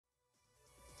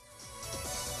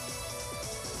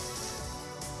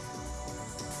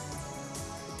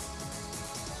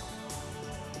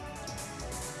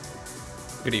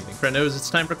Good evening, friendos. It's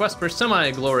time for Quest for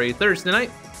Semi-Glory Thursday night.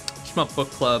 Shmup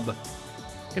Book Club.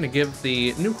 Gonna give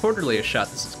the new quarterly a shot.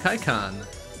 This is Kaikan.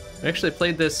 I actually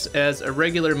played this as a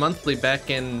regular monthly back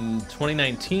in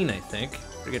 2019, I think.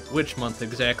 I forget which month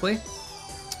exactly.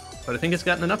 But I think it's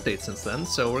gotten an update since then,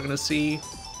 so we're gonna see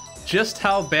just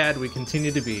how bad we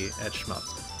continue to be at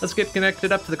Shmups. Let's get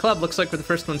connected up to the club. Looks like we're the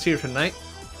first ones here for tonight.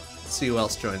 Let's see who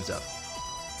else joins up.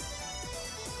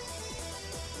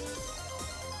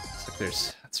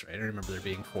 That's right, I remember there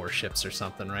being 4 ships or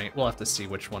something, right? We'll have to see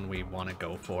which one we want to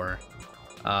go for.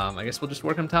 I guess we'll just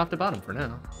work them top to bottom for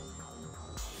now.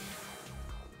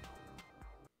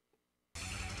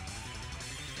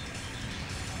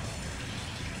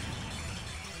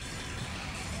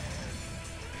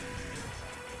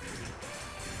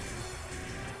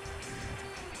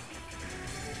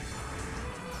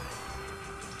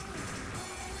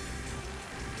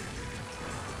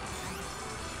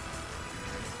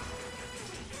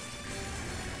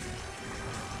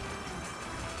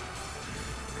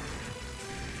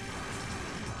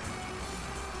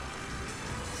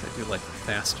 I do like the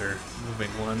faster moving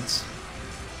ones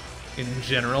in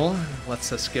general.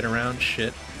 Lets us get around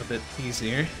shit a bit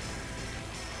easier.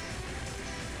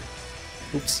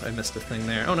 Oops, I missed a thing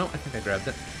there. Oh no, I think I grabbed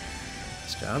it.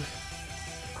 Nice job.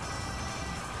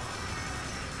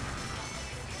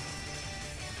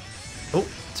 Oh,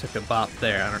 took a bop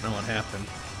there. I don't know what happened.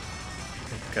 I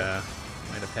think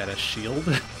might have had a shield.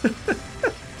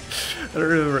 I don't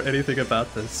remember anything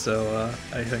about this, so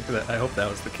I hope that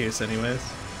was the case anyways.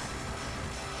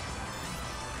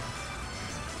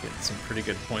 Getting some pretty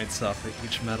good points off of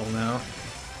each medal now.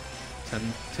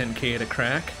 10k to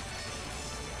crack.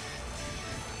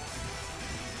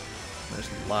 There's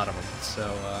a lot of them,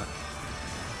 so I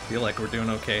feel like we're doing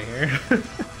okay here.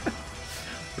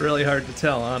 Really hard to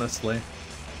tell, honestly.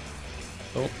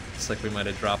 Oh, looks like we might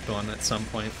have dropped one at some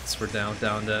point, so we're down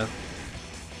to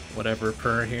whatever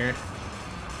per here.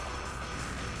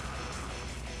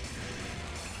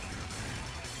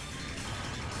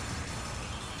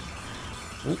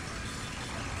 Oop.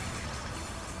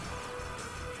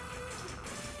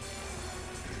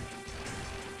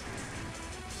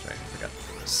 Sorry, I forgot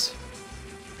this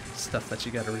stuff that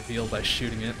you gotta reveal by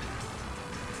shooting it.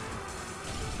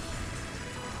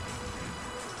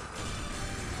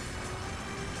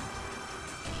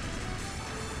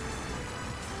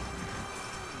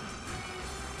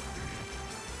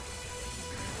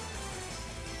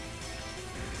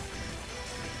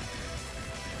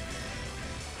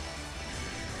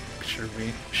 Sure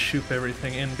we shoot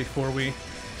everything in before we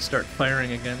start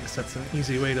firing again, because that's an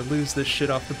easy way to lose this shit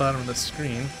off the bottom of the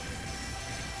screen.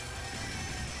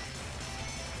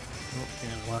 Oh,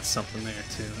 yeah, lost something there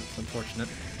too. That's unfortunate.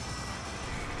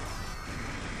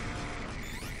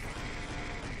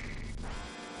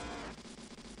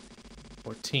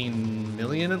 $14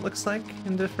 million it looks like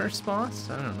into first boss.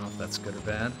 I don't know if that's good or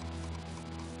bad.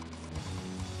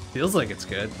 Feels like it's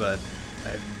good, but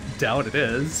I doubt it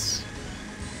is.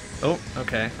 Oh,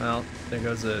 okay, well, there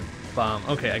goes a bomb.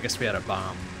 Okay, I guess we had a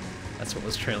bomb. That's what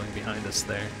was trailing behind us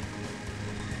there.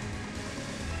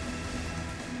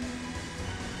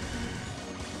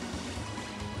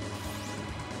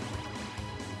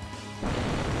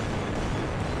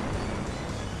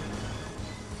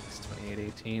 It's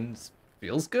 2818.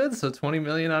 Feels good, so 20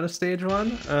 million out of stage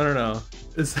 1? I don't know.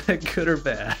 Is that good or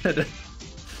bad?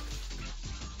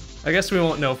 I guess we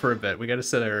won't know for a bit. We gotta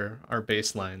set our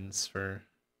baselines for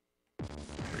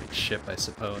each ship, I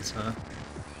suppose, huh?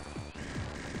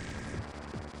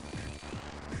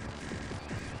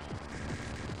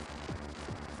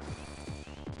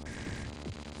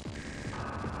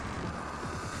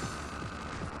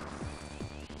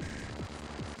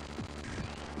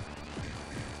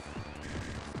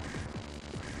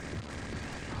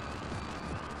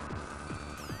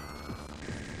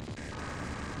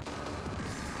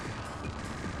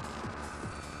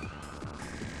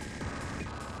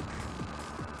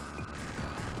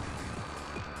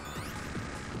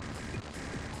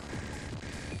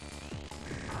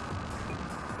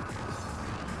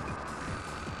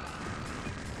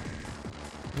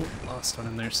 Ooh, lost one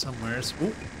in there somewheres.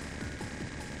 Ooh.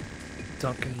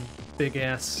 Dunking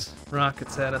big-ass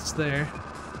rockets at us there.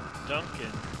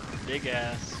 Dunking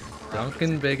big-ass rockets.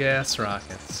 Dunking big-ass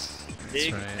rockets. That's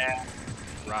Big right. ass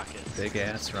rockets.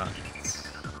 Big-ass rockets.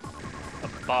 A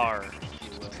bar, if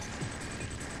you will.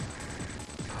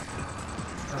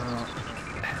 Oh,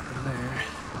 what happened there?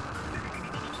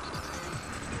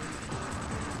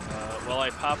 Well, I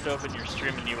popped open your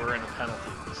stream and you were in a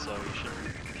penalty, so you should.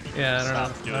 Yeah,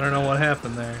 I don't know what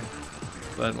happened there,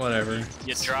 but whatever. You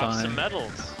It's dropped fine. some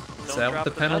medals. don't that drop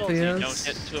what the penalty medals, is?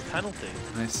 you don't get to a penalty.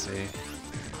 I see.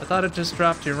 I thought it just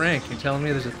dropped your rank. You telling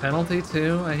me there's a penalty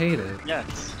too? I hate it.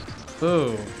 Yes.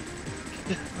 Ooh.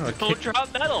 Oh, Don't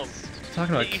drop medals.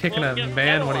 talking about You kicking won't a get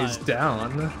man when he's penalized.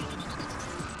 down.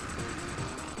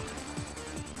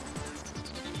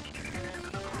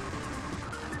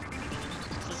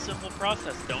 It's a simple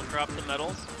process. Don't drop the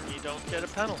medals, you don't get a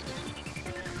penalty.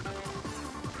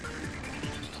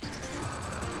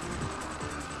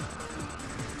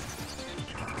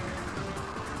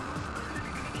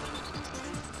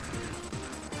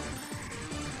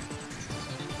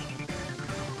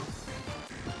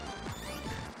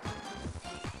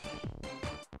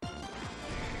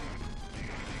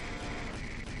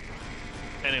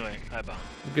 Anyway, hi Bob.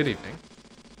 Good evening.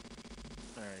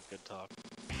 Alright, good talk.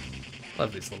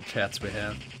 Love these little chats we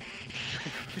have.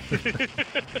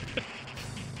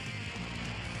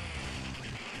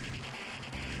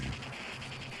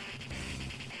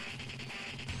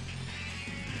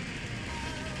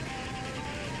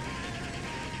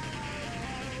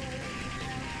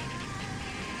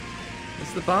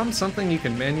 Is the bomb something you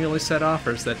can manually set off,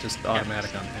 or is that just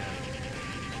automatic on hand?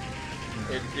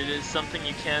 It is something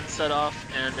you can set off,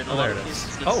 and in a Oh, lot there of it is.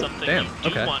 cases it's Oh, something damn, you do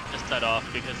okay. want to set off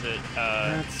because it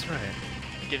That's right.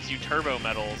 gives you turbo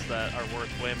medals that are worth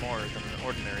way more than an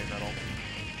ordinary medal.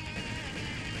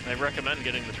 I recommend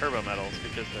getting the turbo medals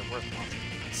because they're worth more.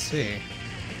 Let's see.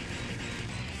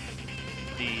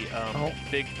 The Oh.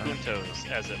 big puntos,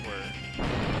 as it were.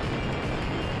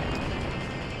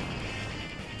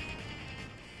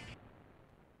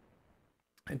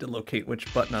 I had to locate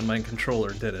which button on my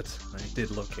controller did it. I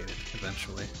did locate it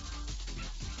eventually.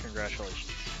 Congratulations.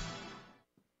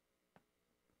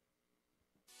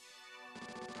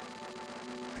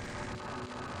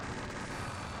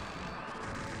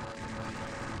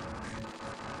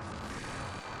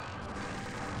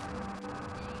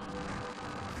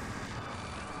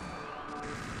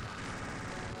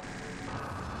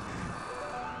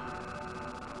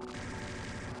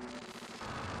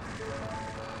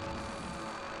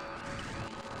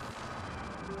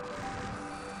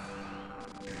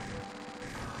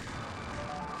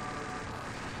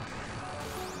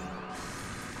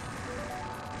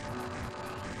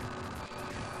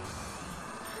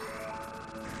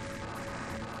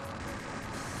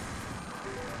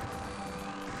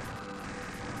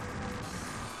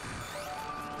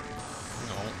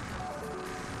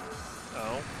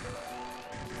 Oh.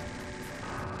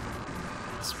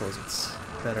 I suppose it's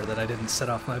better that I didn't set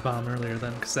off my bomb earlier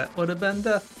then, because that would have been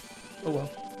death. Oh well.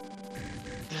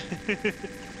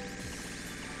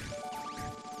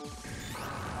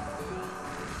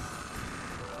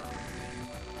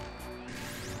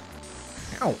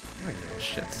 Ow! My little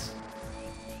shits.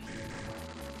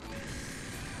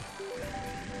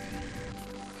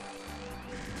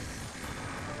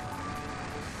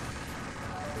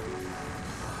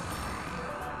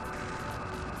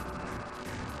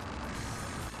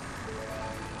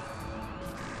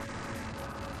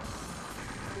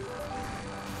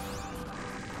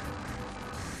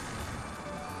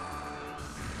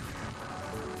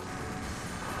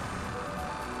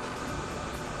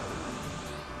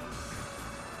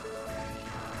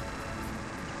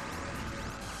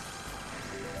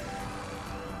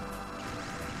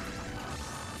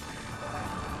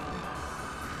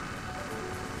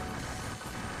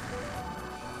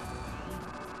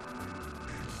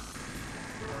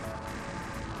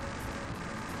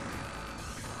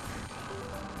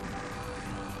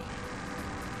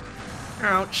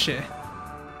 Ouch.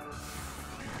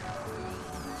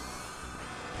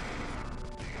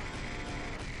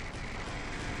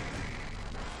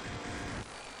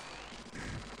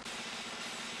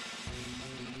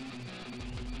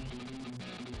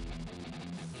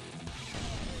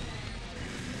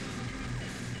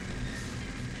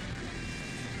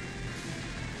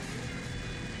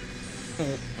 Oh,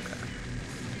 okay.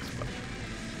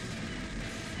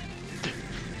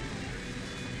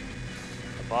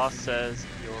 The boss says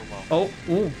you're welcome. Oh,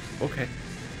 ooh, okay.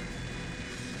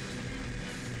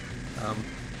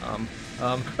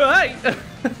 Hey!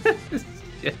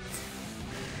 Yes.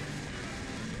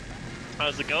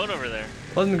 How's it going over there?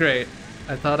 Wasn't great.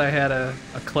 I thought I had a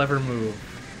clever move.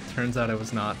 Turns out I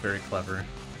was not very clever.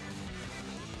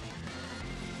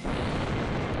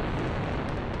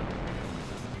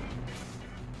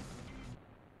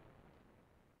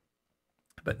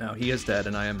 But now he is dead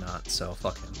and I am not, so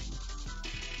fuck him.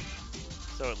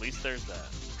 So at least there's that.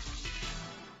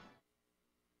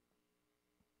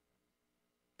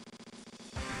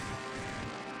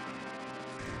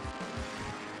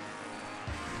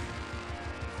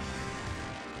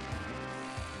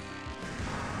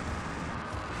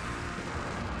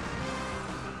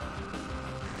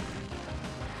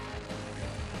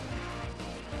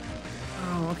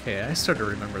 Okay, I start to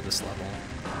remember this level.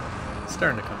 It's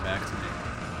starting to come back to me.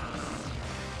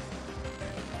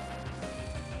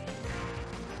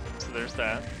 So there's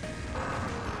that.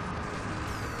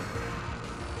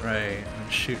 Right, I'm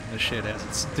shooting the shit as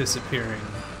it's disappearing.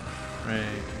 Right,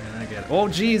 and I get it. Oh,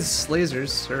 geez, lasers,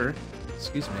 sir.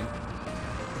 Excuse me.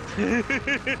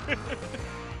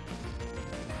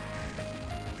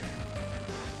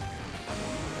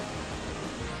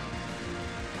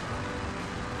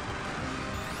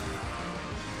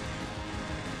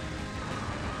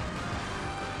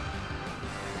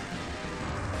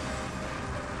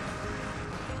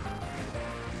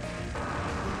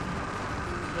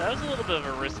 That was a little bit of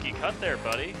a risky cut there,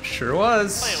 buddy. Sure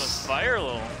was. Playing with fire a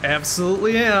little.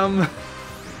 Absolutely am.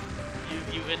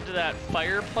 You into that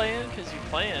fire playing? Because you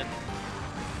playing.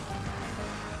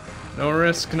 No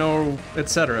risk, no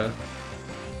etc.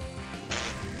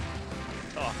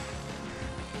 Oh.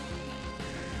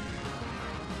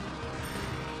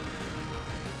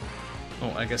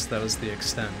 Oh, I guess that was the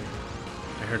extend.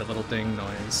 I heard a little ding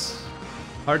noise.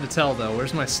 Hard to tell though.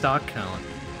 Where's my stock count?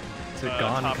 Is it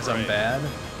gone because I'm bad?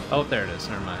 Oh, there it is.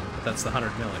 Never mind. But that's the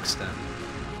 100 mil extend.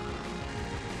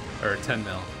 Or 10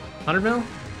 mil. 100 mil?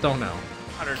 Don't know.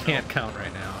 100 Can't count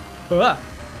right now.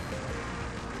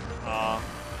 Ah!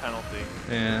 Penalty.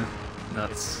 Yeah,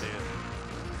 nuts. See it.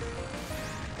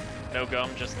 No gum,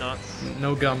 just nuts.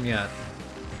 No gum yet.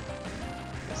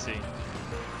 Let's see.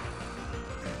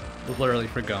 Literally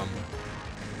for gum.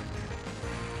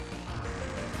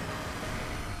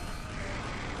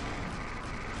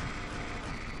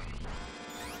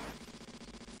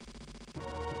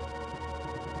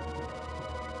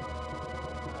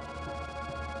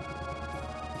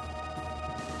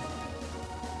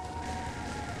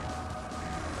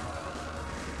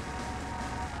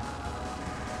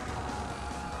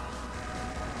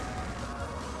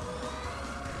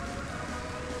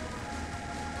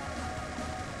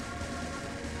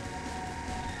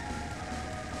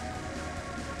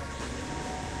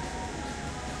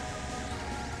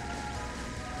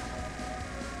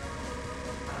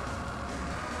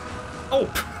 Oh!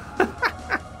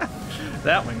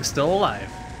 That wing's still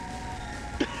alive.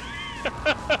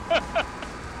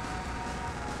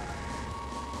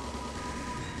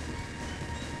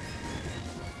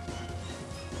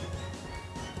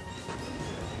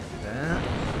 That.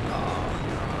 Oh,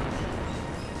 God.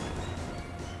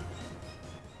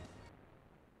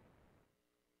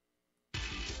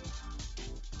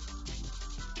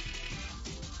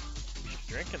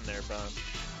 Drinking there, bud.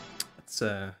 It's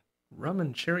rum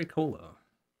and cherry cola.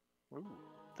 Ooh,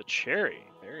 the cherry.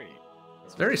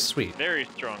 It's very sweet. Very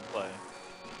strong play.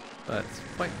 But it's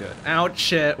quite good. Ouch,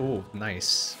 shit. Ooh,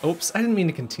 nice. Oops, I didn't mean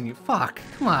to continue. Fuck,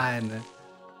 come on.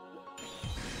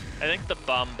 I think the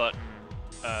bomb button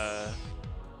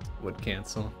Would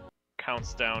cancel.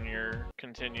 counts down your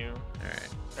continue. Alright.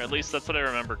 Or at least that's what I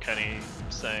remember Kenny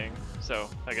saying. So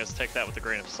I guess take that with a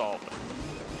grain of salt.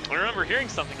 But I remember hearing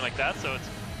something like that, so it's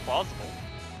plausible.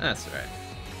 That's alright.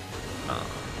 Oh.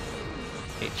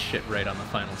 Ate shit right on the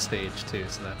final stage too,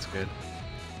 so that's good.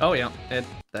 Oh yeah,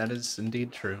 that is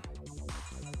indeed true.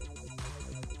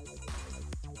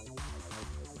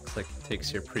 Looks like it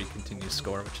takes your pre-continue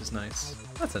score, which is nice.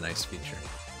 That's a nice feature.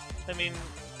 I mean,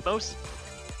 I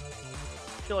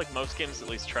feel like most games at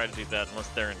least try to do that unless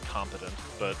they're incompetent.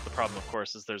 But the problem, of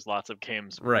course, is there's lots of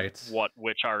games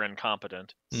which are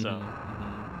incompetent. So. Mm-hmm.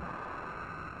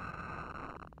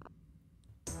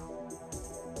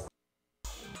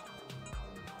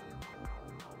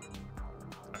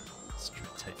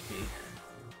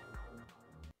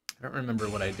 I don't remember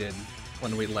what I did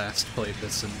when we last played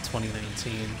this in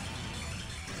 2019.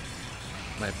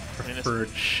 My preferred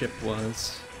ship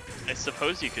was. I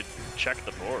suppose you could check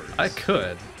the boards. I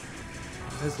could.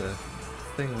 There's a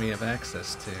thing we have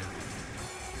access to.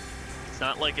 It's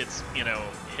not like it's, you know,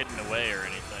 hidden away or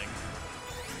anything.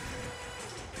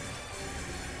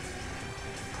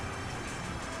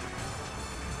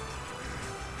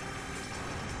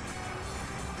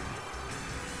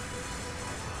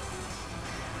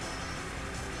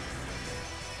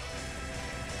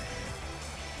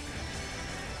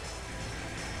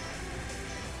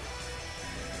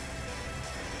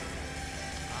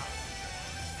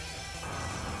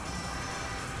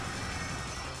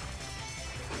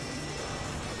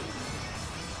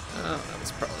 Oh, that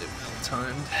was probably well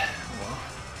timed. Well.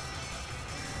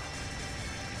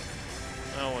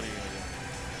 Oh, what are you gonna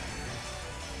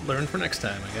do? Learn for next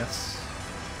time, I guess.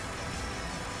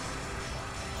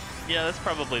 Yeah, that's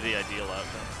probably the ideal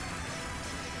outcome.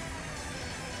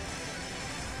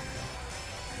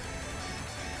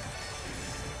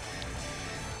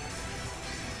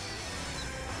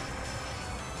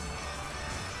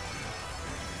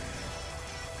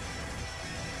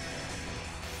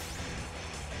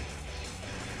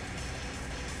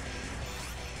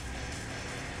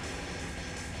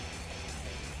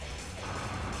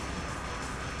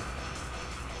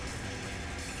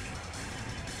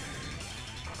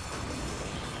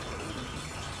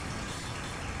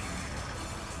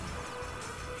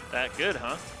 That good,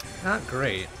 huh? Not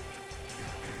great.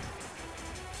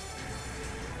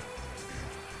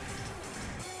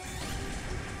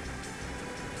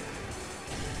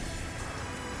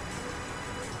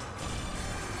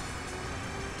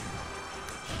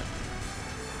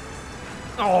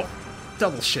 Oh,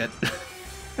 double shit.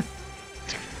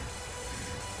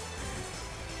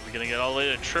 We gonna get all the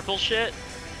way to triple shit?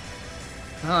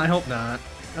 Oh, I hope not.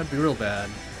 That'd be real bad.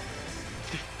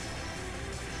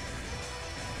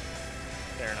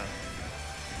 Fair enough.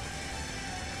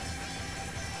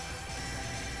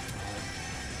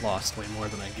 Lost way more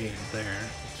than I gained there.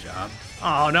 Good job.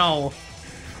 Oh, no!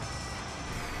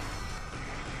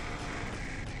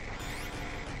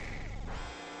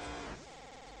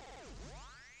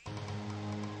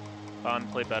 Bon,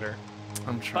 play better.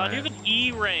 I'm trying. Bon, you have an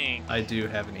E rank. I do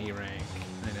have an E rank.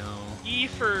 I know. E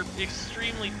for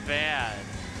extremely bad.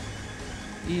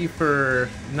 E for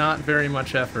not very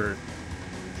much effort.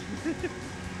 Okay,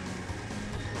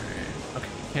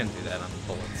 you can do that on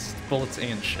bullets. Bullets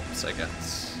and ships, I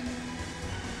guess.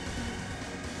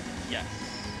 Yes.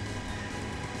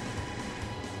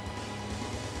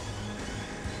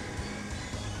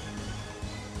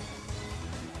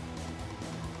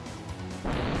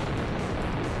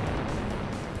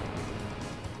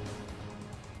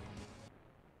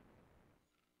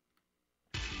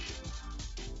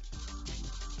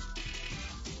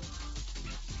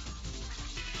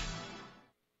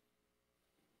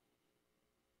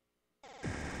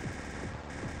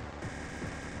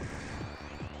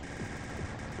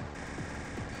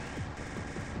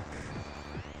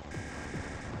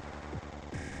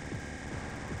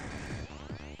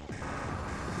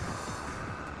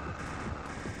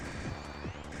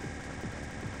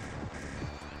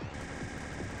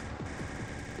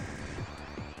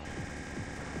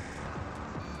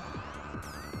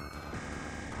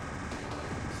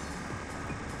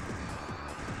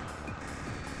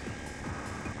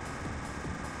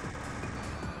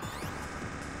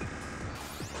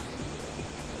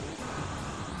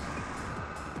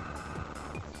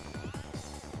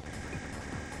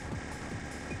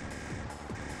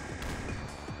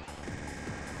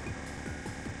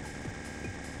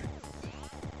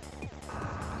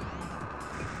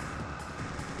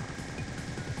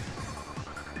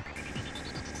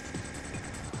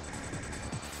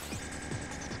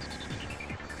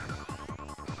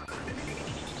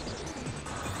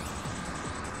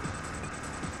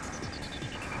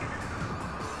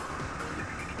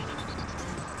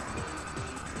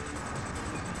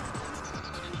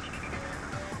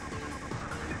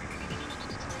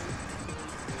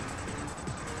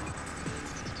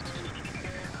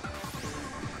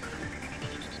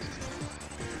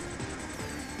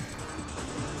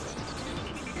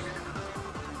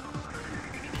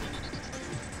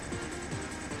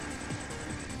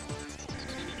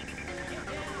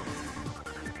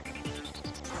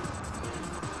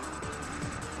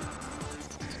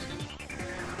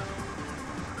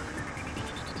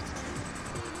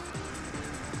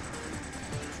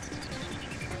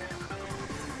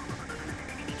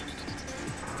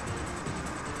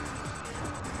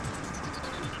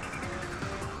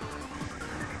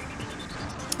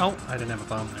 Oh, I didn't have a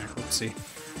bomb there. Oopsie.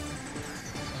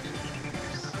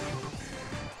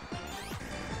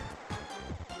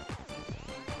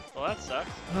 Well, that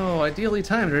sucks. Oh, ideally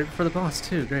timed right before the boss,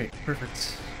 too. Great.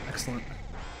 Perfect. Excellent.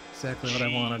 Exactly what I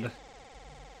wanted.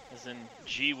 As in,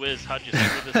 gee whiz, how'd you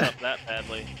screw this up that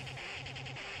badly?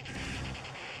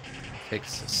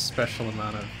 Takes a special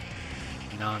amount of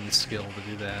non-skill to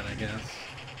do that, I guess.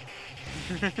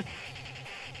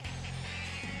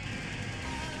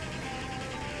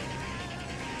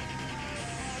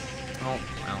 Oh,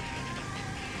 well.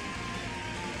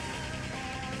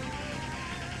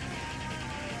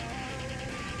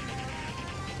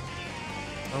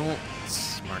 Oh,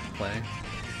 smart play.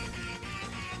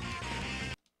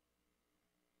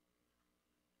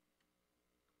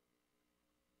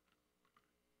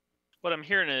 What I'm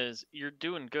hearing is, you're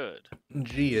doing good.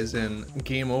 G is in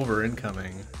game over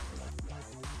incoming.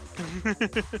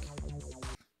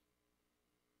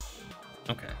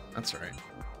 Okay, that's alright.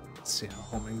 Let's see how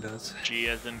homing does. G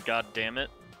as in god damn it.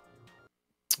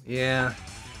 Yeah.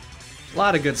 A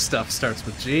lot of good stuff starts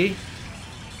with G.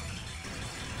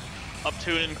 Up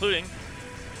to and including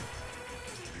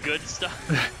good stuff.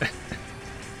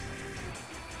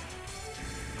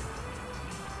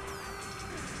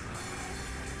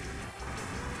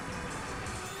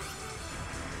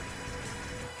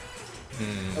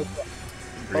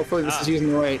 Hopefully this is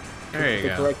using the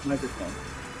correct microphone.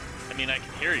 I mean, I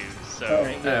can hear you, so...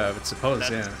 I would suppose,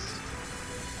 yeah.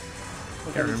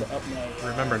 I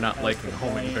remember not liking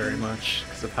homing very much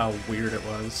because of how weird it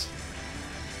was.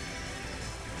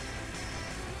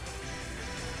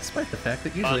 Despite the fact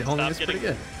that usually homing is pretty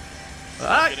good.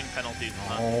 Getting penalties.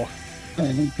 Oh.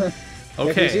 Okay.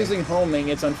 If he's using homing,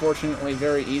 it's unfortunately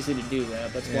very easy to do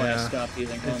that. That's why I stopped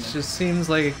using homing. It just seems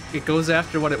like it goes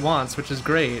after what it wants, which is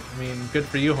great. I mean, good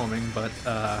for you, homing, but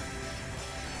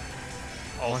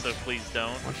also, please don't.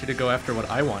 I want you to go after what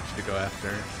I want you to go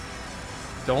after.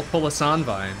 Don't pull a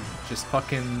Sonvine. Just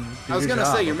fucking do I was your gonna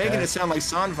job, say, you're okay? making it sound like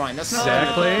Sonvine. That's not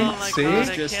exactly. Oh my See? God,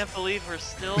 I can't believe we're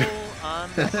still on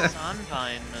the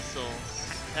Sonvine missiles.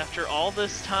 After all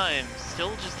this time,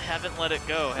 still just haven't let it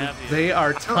go, have you? They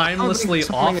are timelessly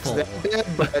awful. That bad,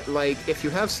 but like, if you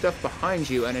have stuff behind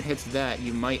you and it hits that,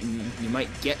 you might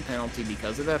get penalty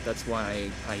because of that. That's why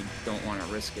I don't want to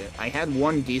risk it. I had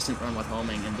one decent run with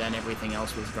homing, and then everything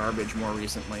else was garbage more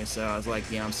recently. So I was like,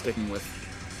 yeah, I'm sticking with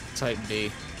Type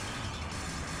B.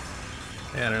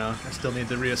 Yeah, I don't know. I still need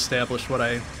to reestablish what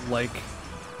I like.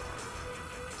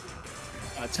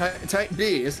 Type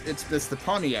B, it's the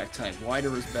Pontiac type.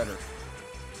 Wider is better.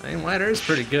 I mean, wider is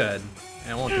pretty good.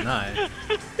 I won't deny. I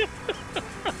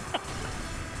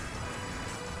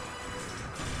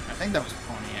think that was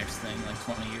Pontiac's thing like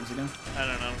 20 years ago. I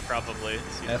don't know, probably.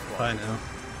 If I know.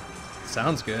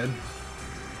 Sounds good.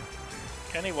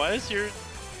 Kenny, why does your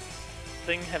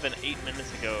thing have an 8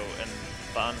 minutes ago and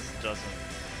Bonds doesn't?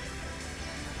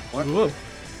 What? Whoa.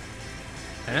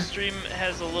 The stream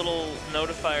has a little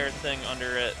notifier thing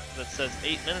under it that says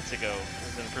 8 minutes ago,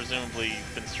 as in presumably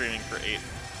you've been streaming for 8.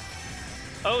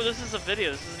 Oh, this is a video,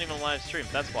 this isn't even a live stream,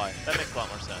 that's why. That makes a lot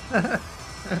more sense.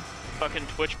 Fucking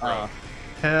Twitch bro.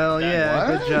 Hell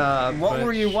yeah, good job. What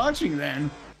were you watching then?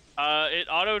 It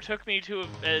auto took me to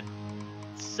a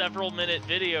several minute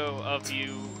video of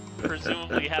you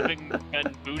presumably having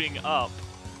been booting up.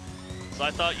 So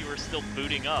I thought you were still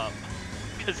booting up.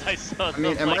 Because I saw am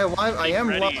I live? I am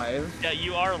live. Yeah,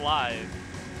 you are live.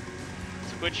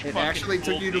 Twitch. It actually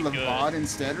took you to the VOD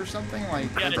instead or something? Like,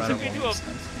 yeah, it took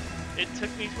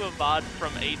me to a VOD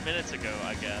from 8 minutes ago,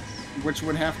 I guess. Which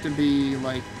would have to be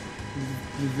like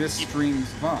this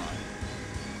stream's VOD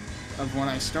of when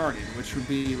I started, which would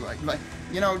be like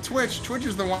you know, Twitch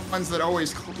is the ones that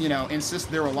always, you know, insist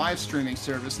they're a live streaming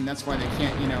service, and that's why they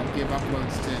can't, you know, give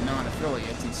uploads to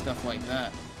non-affiliates and stuff like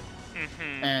that.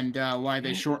 And why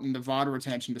they shortened the VOD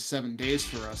retention to 7 days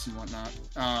for us and whatnot.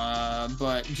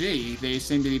 But gee, they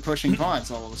seem to be pushing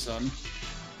VODs all of a sudden,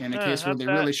 in a case where they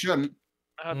really shouldn't.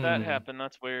 How'd that happen?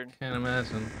 That's weird. Can't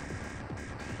imagine.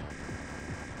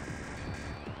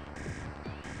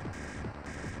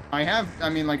 I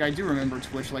mean, like, I do remember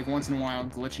Twitch, like, once in a while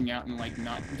glitching out and, like,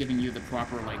 not giving you the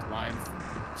proper, like, live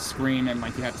screen, and,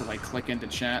 like, you have to, like, click into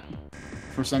chat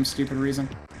for some stupid reason.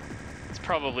 It's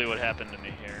probably what happened to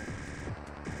me here.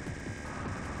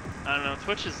 I don't know,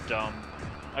 Twitch is dumb.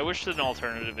 I wish an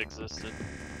alternative existed.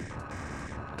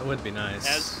 That would be nice.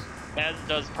 As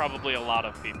does probably a lot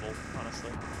of people,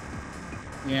 honestly.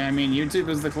 Yeah, I mean, YouTube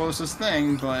is the closest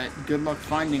thing, but good luck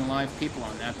finding live people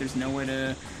on that. There's no way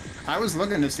to... I was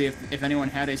looking to see if anyone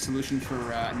had a solution for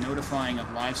notifying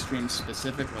of live streams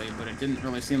specifically, but it didn't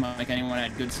really seem like anyone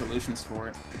had good solutions for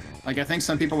it. Like, I think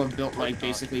some people have built, like,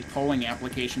 basically polling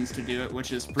applications to do it,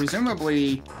 which is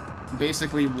presumably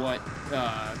basically what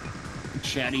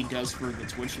Chatty does for the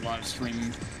Twitch live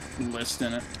stream list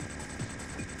in it.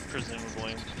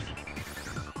 Presumably.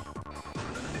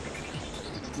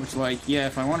 Which, like, yeah,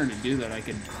 if I wanted to do that, I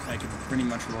could pretty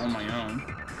much roll my own.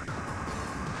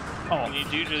 And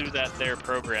you do that their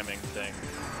programming thing.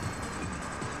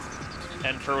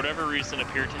 And for whatever reason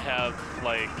appear to have,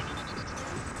 like,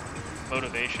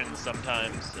 motivation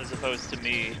sometimes, as opposed to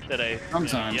me, that I...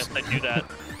 Sometimes. Yes, I do that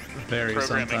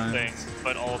programming sometimes. thing,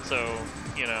 but also,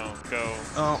 you know, go...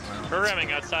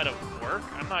 programming outside of work?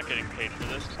 I'm not getting paid for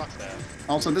this, fuck that.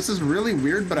 Also, this is really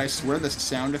weird, but I swear the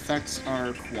sound effects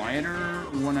are quieter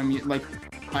when I'm... Like,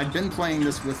 I've been playing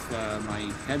this with my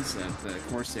headset, the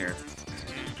Corsair.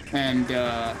 And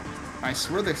I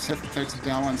swear the effects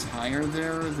balance higher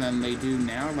there than they do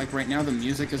now. Like right now, the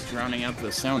music is drowning out the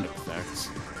sound effects.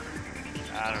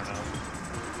 I don't know.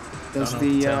 Does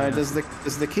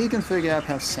the key config app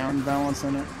have sound balance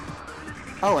in it?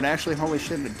 Oh, it actually, holy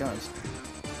shit, it does.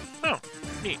 Oh,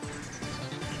 neat.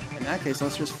 In that case,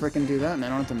 let's just frickin' do that, and I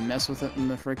don't have to mess with it in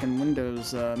the frickin'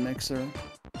 Windows mixer.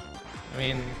 I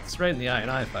mean, it's right in the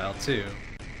INI file too.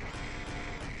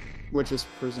 Which is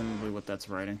presumably what that's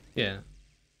writing. Yeah.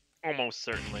 Almost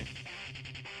certainly.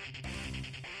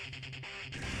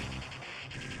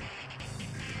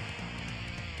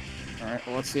 Alright,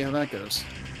 well, let's see how that goes.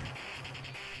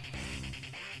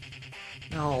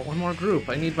 No, one more group.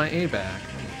 I need my A back.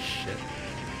 Oh, shit.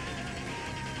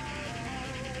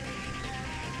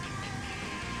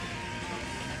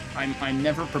 I'm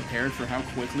never prepared for how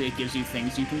quickly it gives you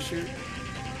things you can shoot.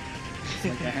 It's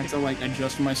like I had to like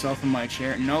adjust myself in my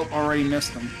chair. Nope, already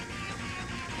missed them.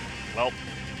 Well.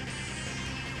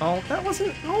 Oh, that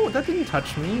wasn't... Oh, that didn't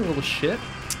touch me, you little shit.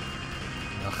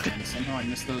 Ugh. And somehow I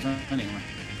missed those anyway.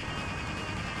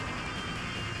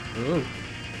 Ooh.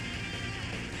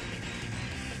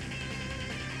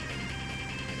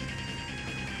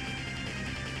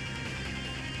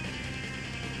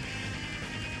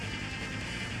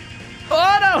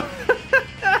 Oh no!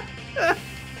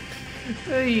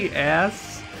 Hey,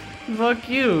 ass. Fuck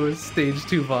you, stage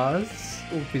 2 boss.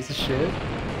 Little piece of shit.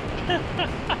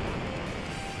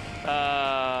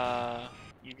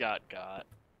 You got.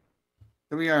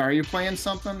 So are you playing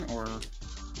something, or...?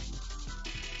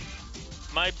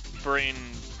 My brain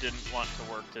didn't want to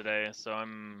work today, so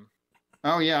I'm...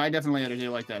 Oh yeah, I definitely had a day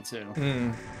like that too.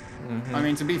 I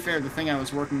mean, to be fair, the thing I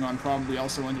was working on probably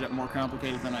also ended up more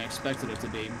complicated than I expected it to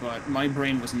be, but my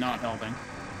brain was not helping.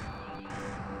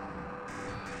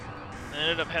 I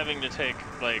ended up having to take,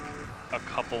 like, a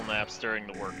couple naps during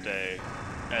the workday,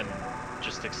 and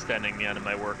just extending the end of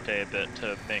my workday a bit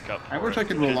to make up for I wish I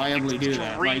could reliably do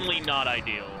that. Extremely not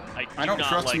ideal. I don't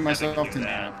trust in myself to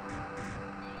nap.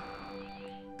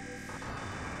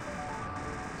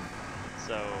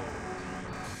 So,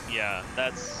 yeah,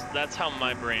 that's how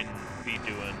my brain be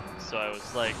doing. So I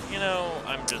was like, you know,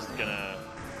 I'm just gonna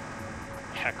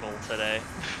heckle today.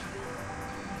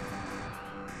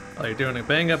 Oh, you're doing a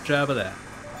bang-up job of that.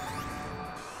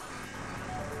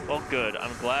 Well, good.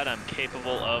 I'm glad I'm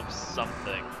capable of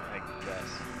something, I guess.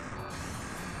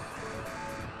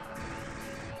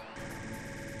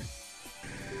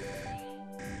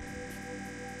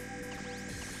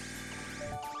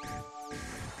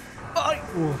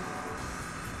 Ooh.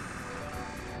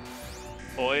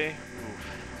 Boy, oof.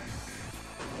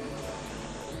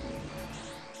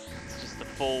 It's just a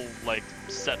full, like,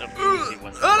 set of easy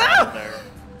ones out there.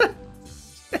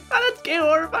 That's game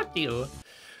over, fuck you.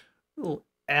 Little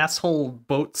asshole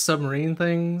boat submarine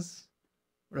things.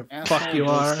 Where the fuck you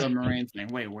are. Submarine thing.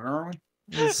 Wait, where are we?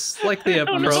 It's like the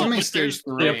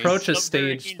approach is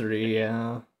stage 3,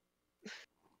 yeah.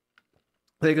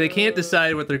 They can't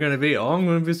decide what they're gonna be. Oh, I'm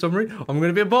gonna be a submarine. I'm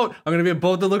gonna be a boat. I'm gonna be a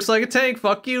boat that looks like a tank.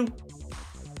 Fuck you.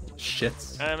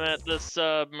 Shits. I'm at the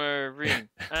submarine.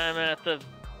 I'm at the...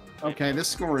 Okay, this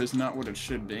score is not what it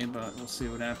should be, but we'll see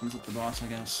what happens with the boss, I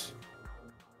guess.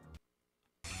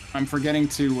 I'm forgetting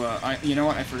to, you know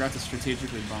what? I forgot to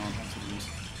strategically bomb. That's what it is.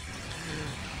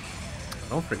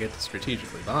 Don't forget to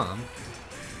strategically bomb.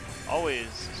 Always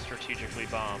strategically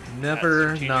bomb.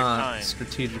 Never not time.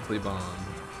 Strategically bomb.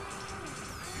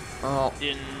 Oh.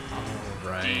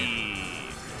 Right.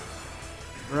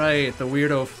 Right, the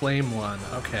weirdo flame one.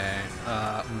 Okay.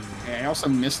 I also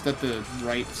missed that the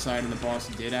right side of the boss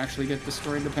did actually get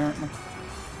destroyed, apparently.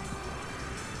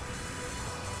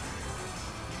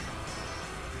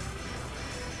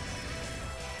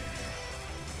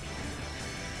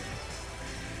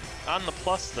 On the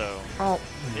plus, though,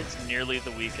 it's nearly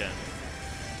the weekend.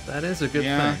 That is a good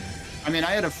thing. I mean,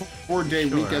 I had a 4-day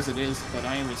week as it is, but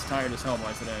I was tired as hell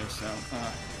by today, so...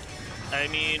 I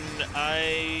mean,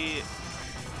 I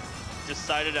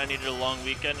decided I needed a long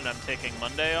weekend, and I'm taking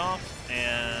Monday off,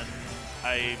 and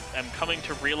I am coming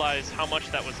to realize how much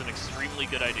that was an extremely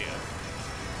good idea.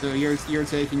 So you're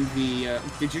taking the...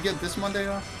 did you get this Monday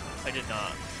off? I did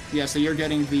not. Yeah, so you're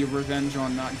getting the revenge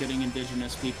on not getting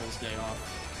Indigenous Peoples Day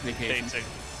off. Vacation.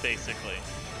 Basically.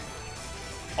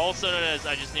 Also known as,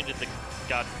 I just needed the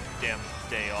goddamn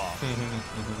day off.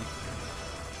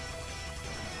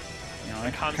 You know, I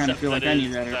kind of feel like I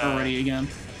need that already again.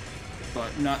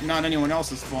 But not anyone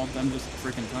else's fault, I'm just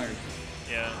freaking tired.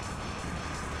 Yeah.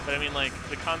 But I mean, like,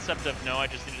 the concept of, no, I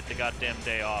just needed the goddamn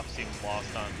day off seems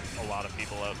lost on a lot of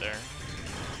people out there.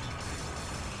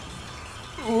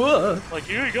 Like,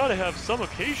 you gotta have some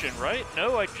occasion, right?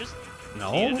 No, I just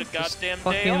needed a goddamn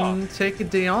day off. Take a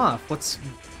day off. What's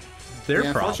their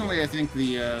problem? Fortunately, I think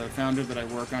the founder that I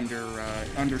work under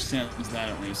understands that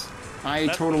at least. I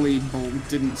totally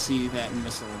didn't see that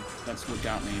missile. That's what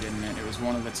got me, didn't it? It was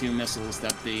one of the 2 missiles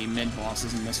that the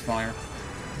mid-bosses misfire.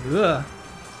 Ugh.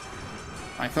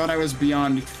 I thought I was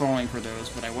beyond falling for those,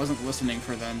 but I wasn't listening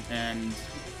for them, and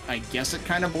I guess it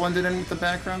kind of blended in with the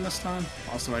background this time.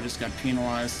 Also, I just got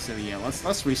penalized, so yeah,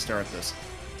 let's restart this.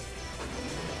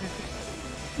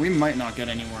 We might not get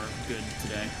anywhere good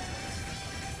today.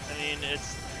 I mean,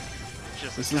 it's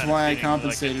just... This is why I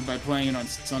compensated by playing it on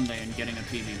Sunday and getting a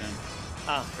PB then.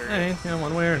 Ah, very good. Yeah,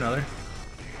 one way or another.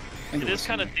 It is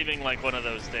kind of seeming like one of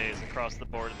those days across the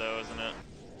board, though, isn't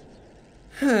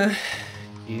it?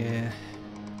 Yeah.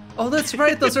 Oh, that's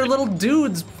right. Those are little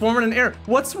dudes forming an arrow.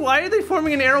 Why are they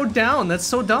forming an arrow down? That's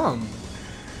so dumb.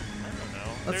 I don't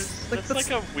know. That's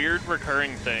like a weird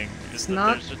recurring thing. It's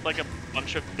not. There's just like a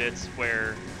bunch of bits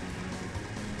where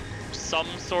some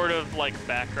sort of like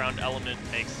background element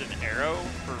makes an arrow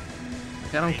for.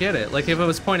 I don't get it. Like if it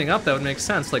was pointing up, that would make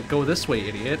sense. Like go this way,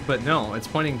 idiot. But no, it's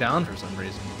pointing down for some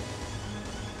reason.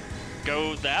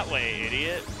 Go that way,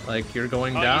 idiot. Like you're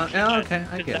going down. Yeah, okay,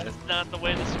 I get it. That's not the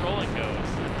way the scrolling goes.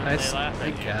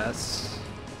 I guess.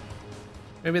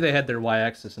 Maybe they had their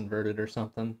y-axis inverted or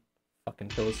something. Fucking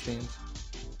Philistines.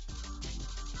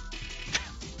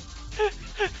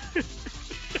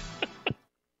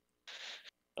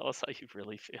 Tell us how you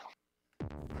really feel.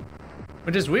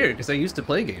 Which is weird, because I used to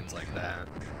play games like that.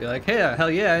 Be like, hey,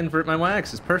 hell yeah, I invert my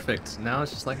y-axis, perfect. Now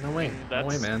it's just like, no way, no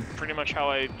way, man. That's pretty much how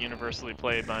I universally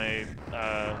play my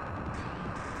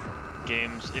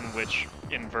games in which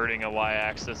inverting a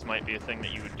y-axis might be a thing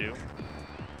that you would do.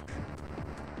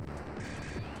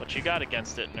 What you got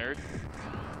against it, nerd?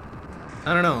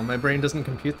 I don't know, my brain doesn't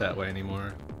compute that way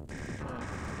anymore.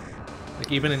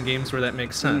 Like, even in games where that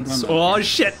makes sense. Oh,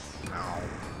 shit!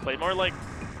 Play more like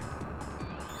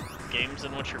games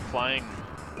in which you're flying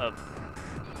a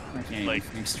like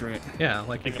think straight. Yeah,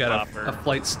 like you've got a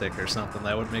flight stick or something.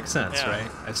 That would make sense, yeah. right?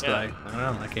 I don't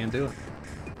know. I can't do it.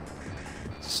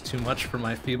 It's too much for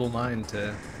my feeble mind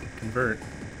to convert.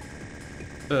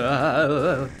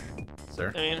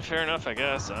 Sir. I mean, fair enough, I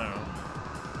guess. I don't know.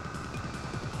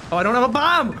 Oh, I don't have a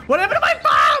bomb! What happened to my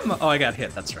bomb? Oh, I got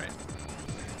hit. That's right.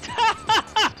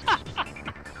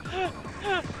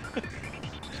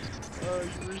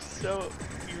 Oh,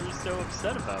 you were so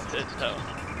upset about it, though.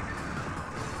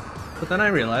 But then I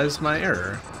realized my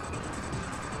error.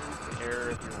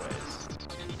 Error of your ways.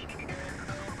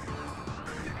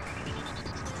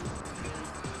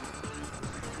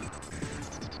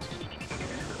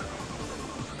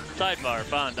 Sidebar,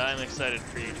 Bond, I'm excited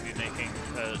for you to be making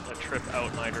a trip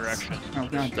out my direction. Oh,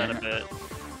 God damn it. A bit.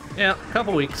 Yeah, a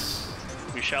couple weeks.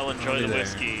 We shall enjoy the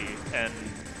whiskey and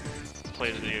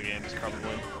play the video games,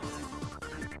 probably.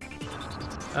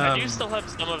 I do still have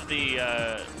some of the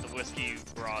whiskey you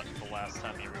brought the last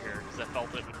time you were here, because I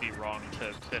felt it would be wrong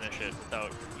to finish it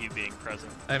without you being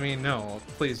present. I mean, no.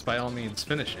 Please, by all means,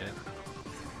 finish it.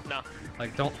 No.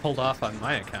 Like, don't hold off on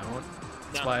my account.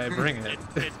 That's why I bring it.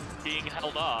 It's being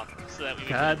held off so that we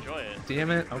God can enjoy it.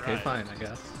 Damn it. Okay, Right. fine, I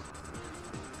guess.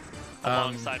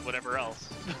 Alongside whatever else.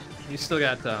 You still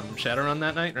got Shadowrun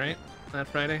that night, right? That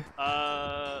Friday?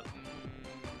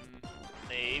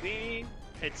 Maybe.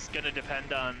 It's gonna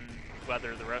depend on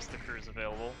whether the rest of the crew is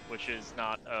available, which is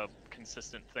not a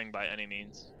consistent thing by any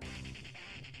means.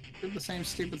 Did the same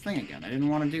stupid thing again. I didn't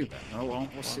want to do that. Oh well,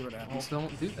 we'll see what happens. Well,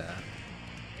 don't do that.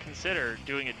 Consider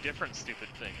doing a different stupid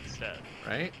thing instead.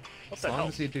 Right? As long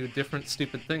as you do different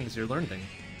stupid things, you're learning.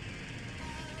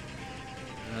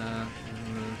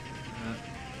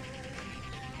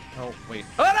 Oh, wait.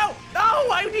 Oh, no!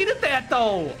 No! I needed that,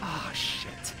 though! Oh,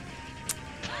 shit.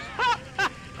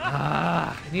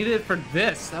 I needed it for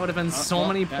this. That would have been so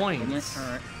many points.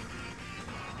 Alright.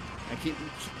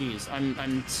 Jeez,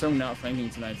 I'm so not thinking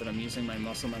tonight that I'm using my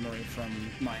muscle memory from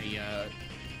my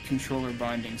controller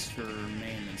bindings for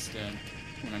main instead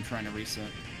when I'm trying to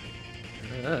reset.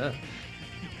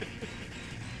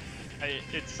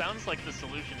 It sounds like the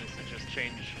solution is to just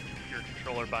change your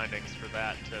controller bindings for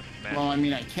that to match. Well, I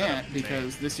mean, I can't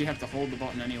because this you have to hold the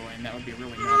button anyway, and that would be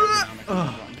really not ergonomic.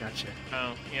 Oh, gotcha.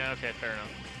 Oh, yeah, okay, fair enough.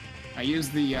 I use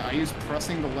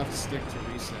pressing the left stick to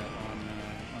reset on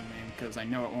main because I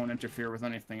know it won't interfere with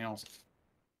anything else.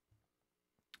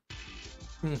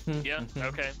 Yeah,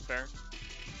 okay, fair.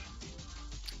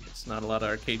 It's not a lot of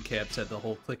arcade caps had the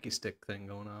whole clicky stick thing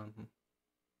going on.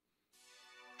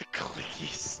 The clicky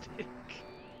stick.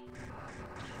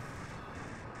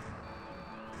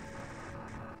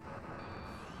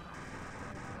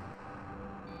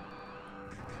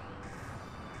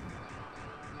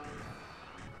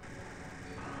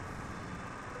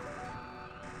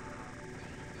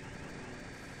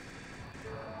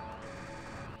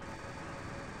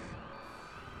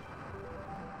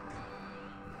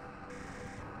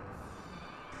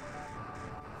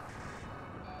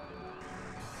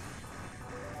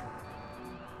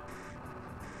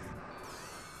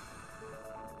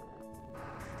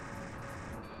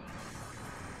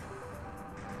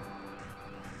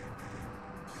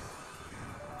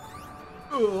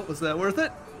 Oh, was that worth it?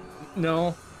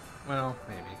 No. Well,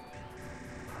 maybe.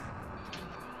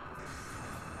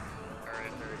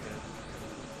 Alright, very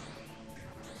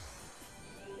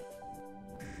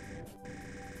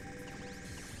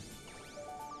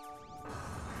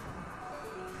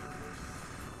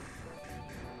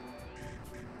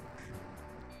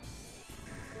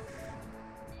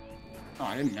Oh,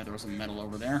 I didn't know there was a medal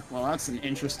over there. Well, that's an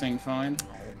interesting find.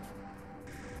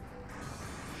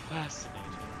 Fascinating.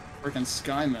 Freaking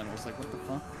sky medals, like, what the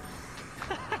fuck?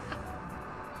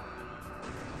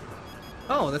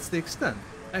 Oh, that's the extent.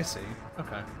 I see.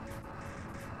 Okay.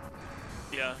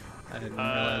 Yeah. I didn't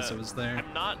realize it was there.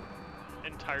 I'm not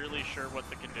entirely sure what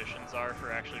the conditions are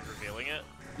for actually revealing it.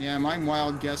 Yeah, my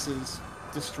wild guess is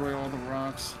destroy all the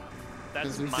rocks.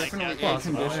 That's there's my definitely guess. a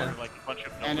condition. Like a bunch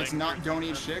of And it's buildings not or don't eat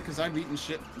something. shit, because I've eaten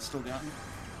shit and still gotten it.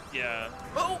 Yeah.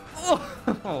 Oh!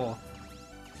 Oh!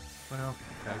 Well,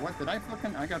 okay. What did I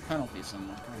fucking? I got penalty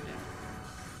somewhere. God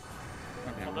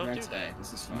damn. Okay, Well, we're don't gonna do stay. that.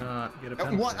 This is fine. Not get a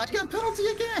penalty. What? I got penalty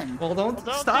again! Well, don't Well,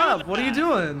 don't stop! do What are you that.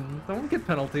 doing? Don't get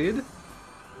penaltied.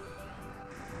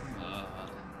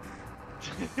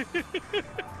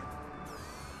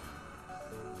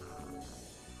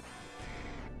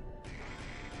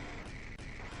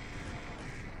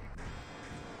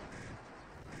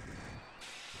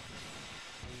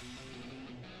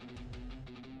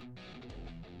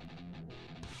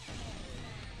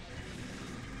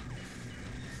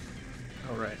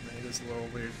 Oh, right. Made this little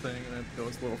weird thing, and then it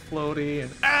goes a little floaty,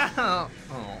 and ow!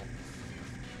 Oh.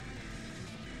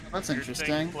 That's Weird interesting.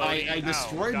 thing, floaty. I Ow,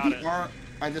 destroyed got the it. arm.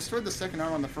 I destroyed the second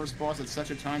arm on the first boss at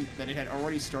such a time that it had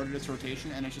already started its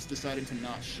rotation, and it just decided to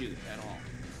not shoot at all,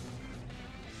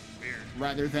 Weird.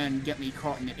 rather than get me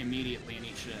caught in it immediately and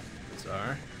eat shit.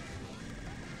 Bizarre.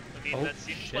 I mean, Oh, that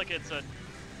seems shit. like it's a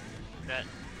net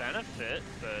benefit,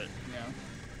 but Yeah.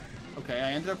 Okay,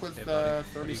 I ended up with Hey, buddy.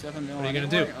 37 mil. What are you gonna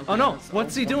anyway. do? Okay, Oh no! that's-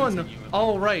 What's he I'll doing? continue with it.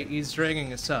 Oh right, he's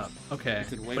dragging us up. Okay, He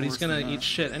did way but he's worse gonna than eat that.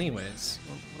 shit anyways.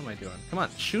 What am I doing? Come on,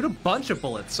 shoot a bunch of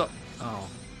bullets. So oh,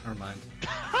 never mind.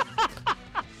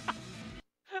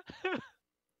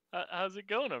 how's it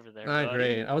going over there, Not buddy?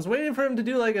 great. I was waiting for him to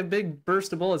do like a big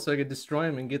burst of bullets so I could destroy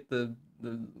him and get the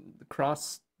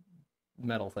cross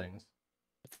metal things.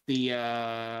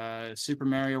 The Super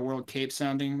Mario World cape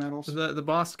sounding medals. The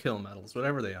boss kill medals,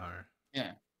 whatever they are.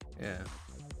 Yeah. Yeah.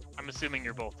 I'm assuming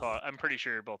you're both talking. I'm pretty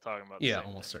sure you're both talking about. The Yeah, same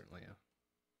almost thing. certainly.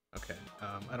 Yeah. Okay.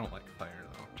 I don't like fire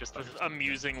though. Just with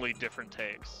amusingly different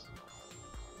takes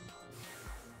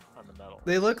on the metal.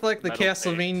 They look like the Metal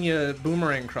Castlevania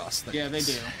boomerang cross things. Yeah, they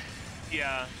do.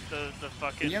 Yeah, the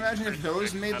fucking. Can you imagine if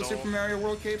those made the metal- Super Mario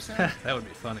World cape sound? That would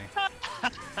be funny.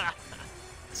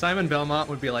 Simon Belmont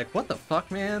would be like, "What the fuck,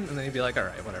 man?" And then he'd be like, "All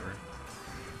right, whatever."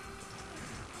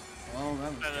 Oh, that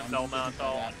was And then dumb. Belmont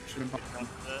all- Should have bumped.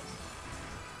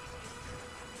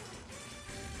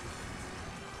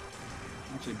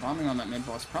 Actually, bombing on that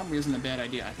mid-boss probably isn't a bad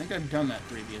idea. I think I've done that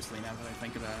previously, now that I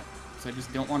think about it. So I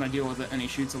just don't want to deal with it, and he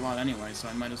shoots a lot anyway, so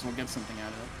I might as well get something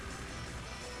out of it.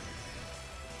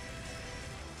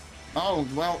 Oh,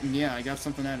 well, yeah, I got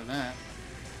something out of that.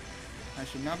 I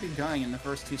should not be dying in the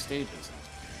first 2 stages.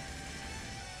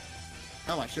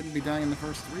 Hell, I shouldn't be dying in the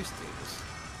first 3 stages.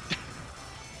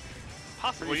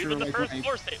 Possibly Pretty even sure, the like, first when I-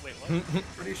 4 state. Wait, what?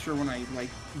 Pretty sure when I, like,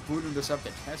 booted this up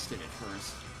to test it at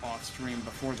first, off-stream,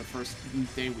 before the first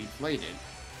day we played it,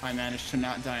 I managed to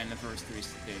not die in the first 3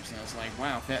 stages, and I was like,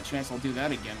 wow, fat chance I'll do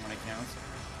that again when it counts.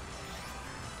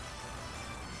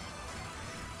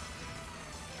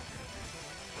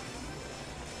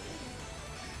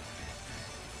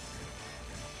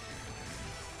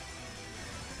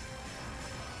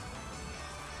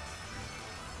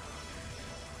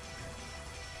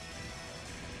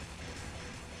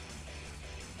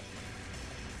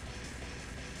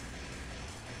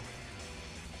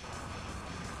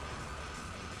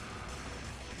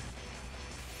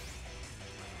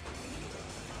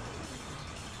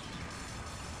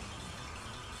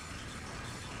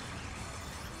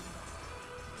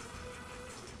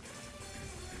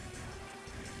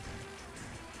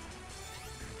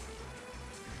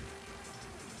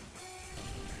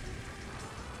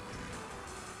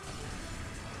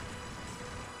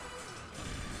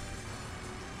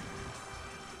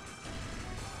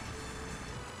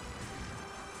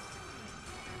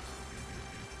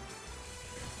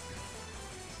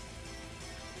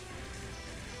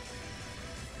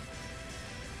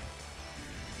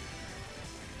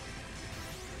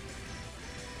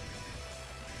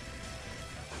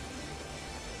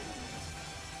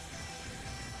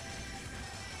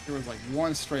 There was like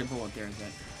one stray bullet there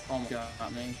that almost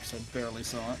got me, because I barely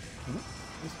saw it.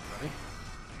 This is funny.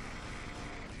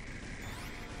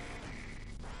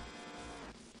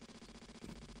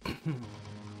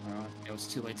 It was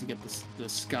too late to get the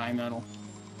sky medal.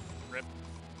 Rip.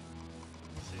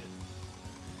 See it.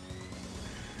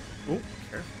 Oh,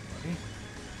 careful, buddy.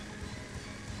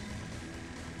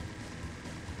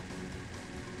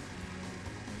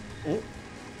 Oh.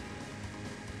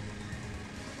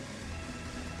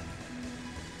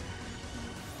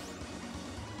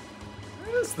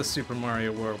 is the Super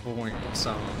Mario World Boing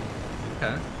song.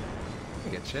 Okay. I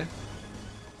get you.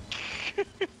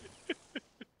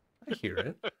 I hear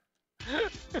it.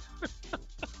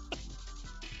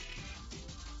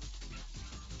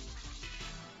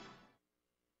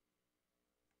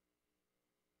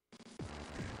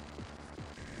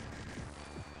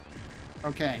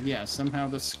 Okay, yeah, somehow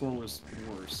the score was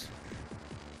worse.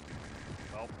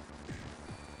 Well.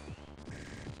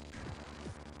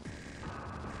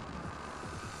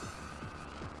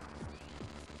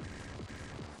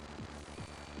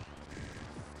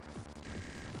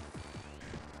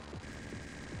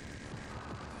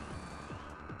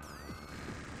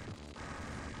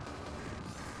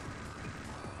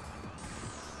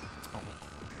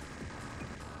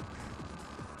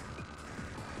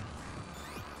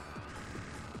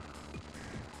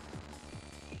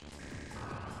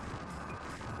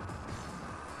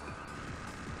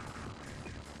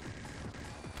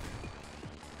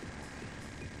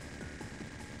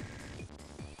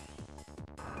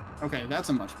 Okay, that's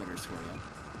a much better score, though.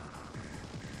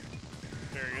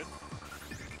 Very good.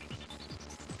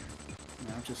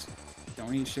 Now just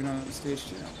don't eat shit on the stage,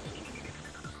 too.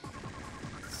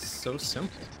 So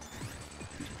simple.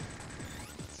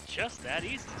 It's just that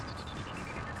easy.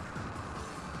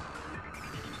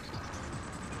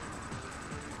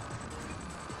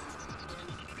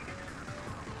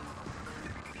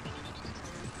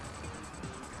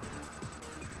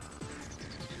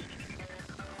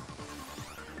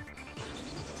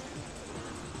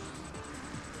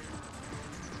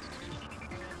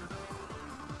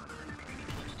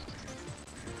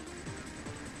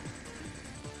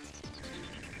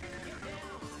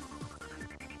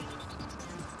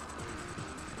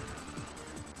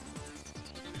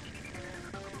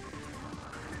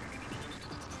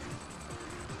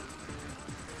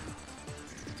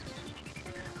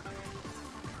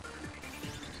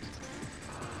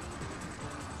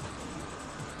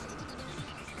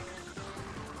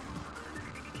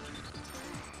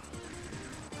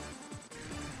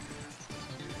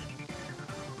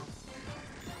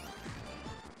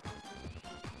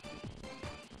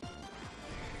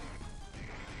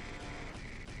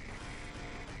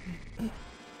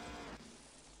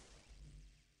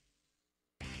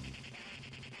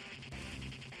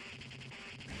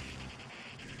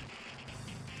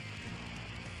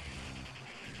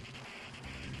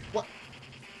 What?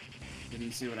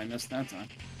 Didn't see what I missed that time.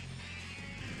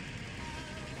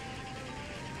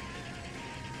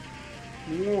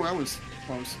 Ooh, that was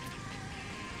close.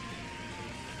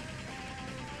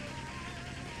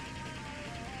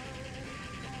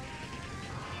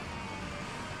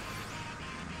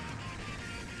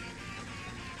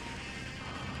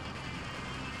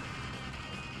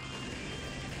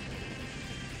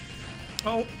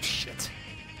 Oh, shit.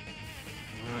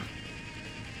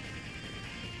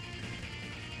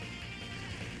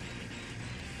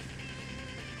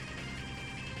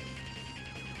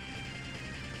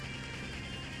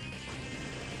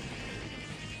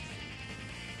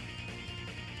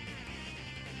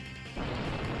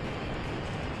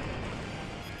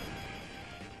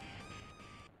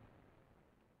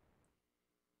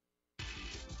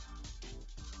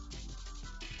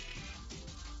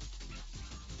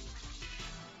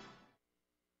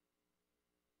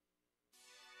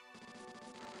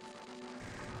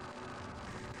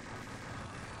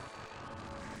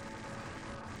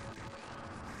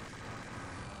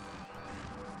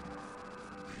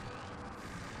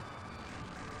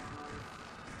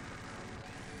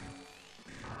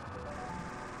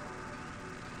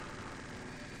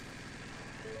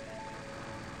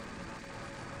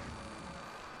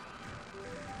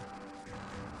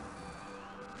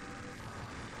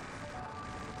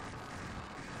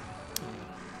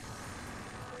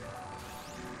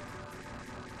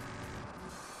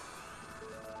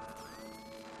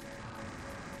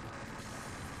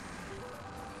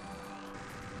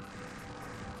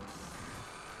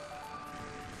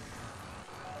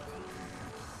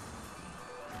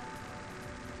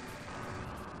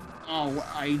 Oh,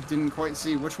 I didn't quite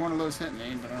see which one of those hit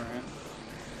me, but alright.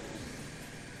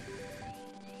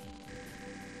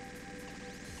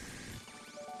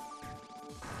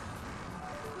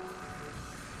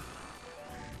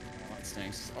 Well, that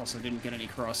stinks. Also didn't get any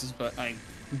crosses, but I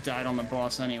died on the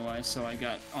boss anyway, so I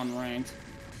got unranked.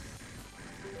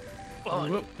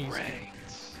 Unranked.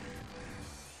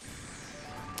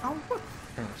 Oh, what?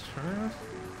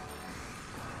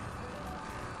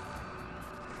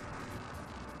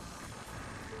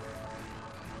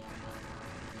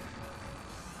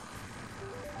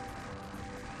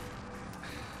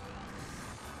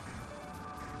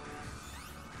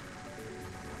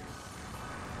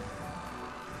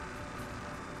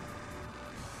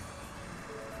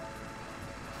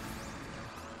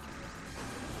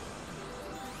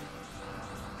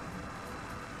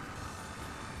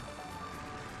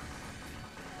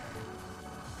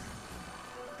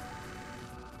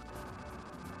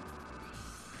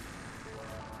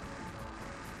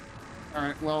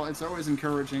 Alright, well, it's always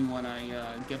encouraging when I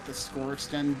get the score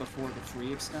extend before the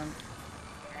free extend.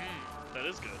 That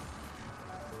is good.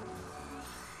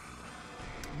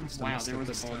 Wow, there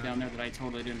was a ball down there that I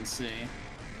totally didn't see.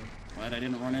 Glad I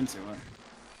didn't run into it.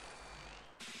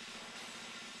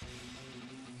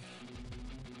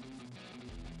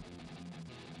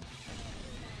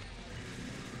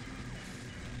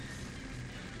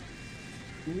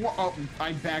 Whoa, oh,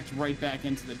 I backed right back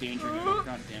into the danger zone.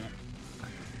 God damn it.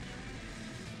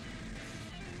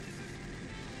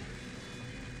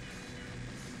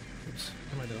 Oops,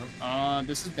 what am I doing?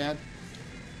 This is bad.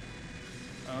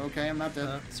 Okay, I'm not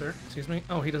dead. Sir, excuse me?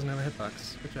 Oh, he doesn't have a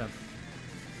hitbox. Good job.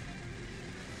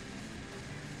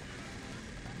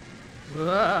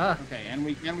 Okay, and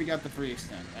we got the free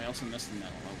extend. I also missed the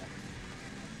metal level.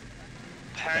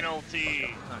 Penalty!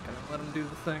 I'm not gonna let him do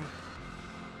the thing.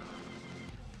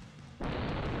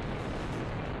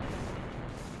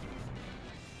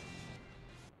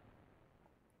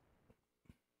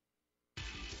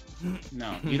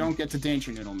 No, you don't get to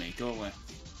danger noodle me. Go away.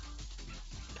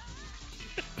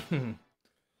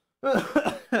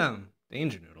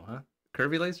 Danger noodle, huh?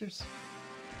 Curvy lasers?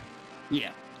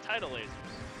 Yeah. Tidal lasers.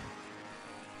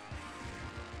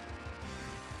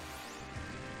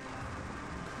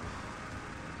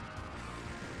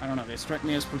 I don't know, they strike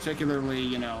me as particularly,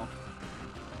 you know,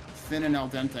 thin and al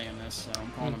dente in this, so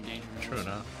I'm calling them danger noodles. True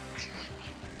enough.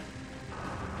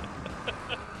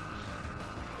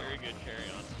 Very good, carry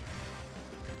on.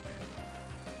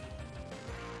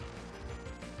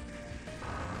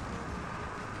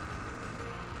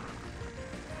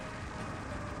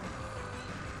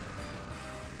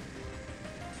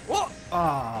 Whoa!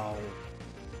 Oh!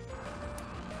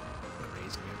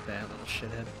 Crazy with that little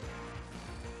shithead.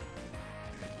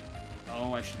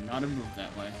 Oh, I should not have moved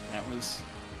that way. That was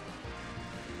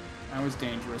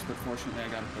dangerous, but fortunately I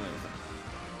got away with it.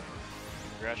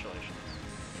 Congratulations.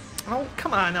 Oh,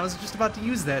 come on! I was just about to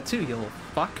use that too, you little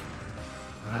fuck.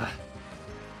 Ugh.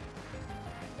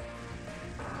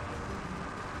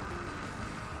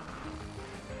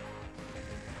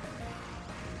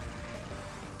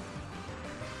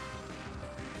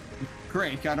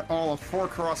 Great, got all 4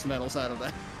 cross medals out of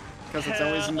that. Because it's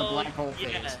always in the black hole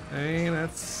phase. Hey,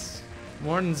 that's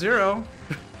more than 0.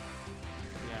 Yeah.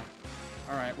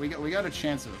 Alright, we got a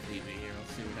chance of a PB here.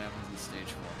 Let's see what happens in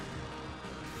stage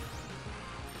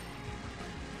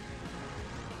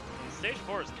 4. Stage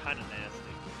 4 is kind of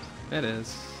nasty. It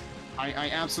is. I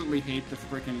absolutely hate the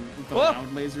loud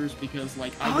lasers because,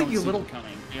 like, I don't see them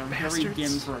coming. They are very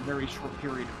dim for a very short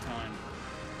period of time.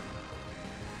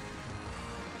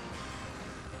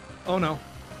 Oh no.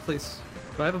 Please.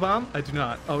 Do I have a bomb? I do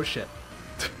not. Oh shit.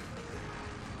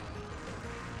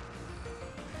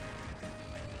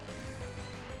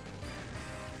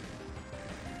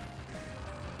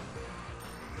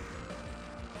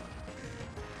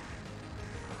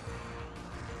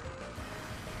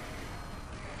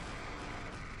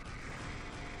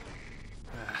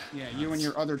 Yeah, you and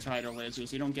your other tidal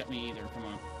lasers, you don't get me either, come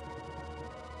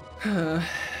on.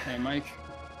 Hey, Mike.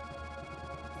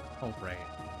 Oh right.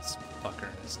 This fucker,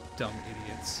 these dumb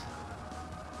idiots.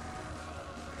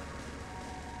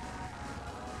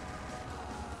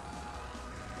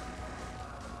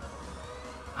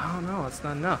 Oh no, that's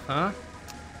not enough, huh?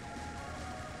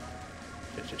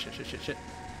 Shit.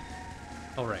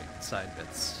 Oh right, side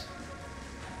bits.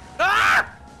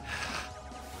 Ah!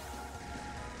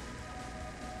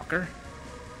 Fucker.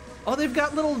 Oh, they've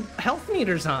got little health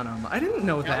meters on them. I didn't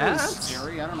know that. That was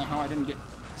scary. I don't know how I didn't get...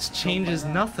 This changes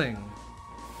nothing.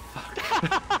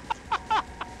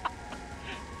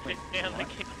 Wait, man, I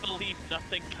can't believe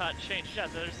nothing got changed. Yeah,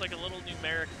 there's like a little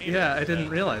numeric meter. Yeah, I didn't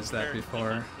realize that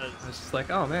before. I was just like,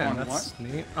 oh man, that's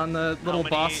neat. On the little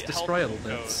boss destroyable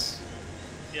bits.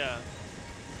 Yeah.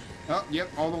 Oh, yep,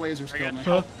 all the lasers killed me.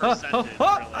 Oh no, God!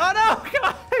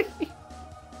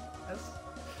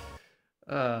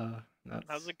 Nuts.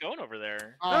 How's it going over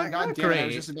there? Oh, God damn it, I was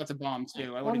great. just about to bomb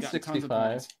too. I would have gotten tons of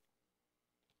points.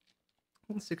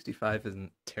 165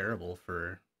 isn't terrible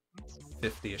for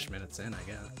 50-ish minutes in, I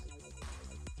guess.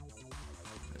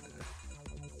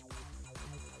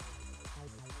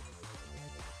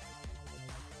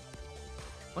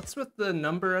 What's with the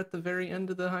number at the very end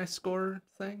of the high score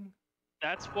thing?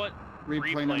 That's what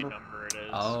replay number it is.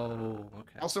 Oh,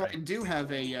 okay. Also, I do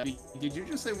have a... did you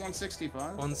just say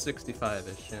 165?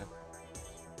 165-ish, yeah.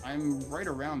 I'm right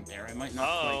around there. I might not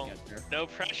quite get there. No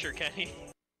pressure, Kenny.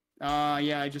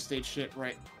 Yeah, I just ate shit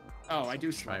right... Oh, I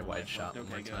do try wide shot one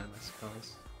more time, I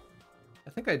suppose. I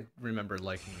think I remember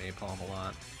liking napalm a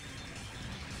lot.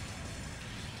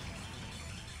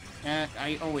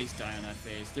 I always die on that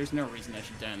phase. There's no reason I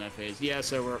should die on that phase. Yeah,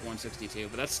 so we're at 162,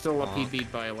 but that's still a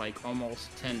PB by like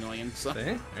almost 10 million. So.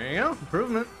 See? There you go.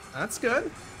 Improvement. That's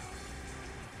good.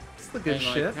 That's the good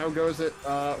shit. How goes it?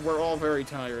 We're all very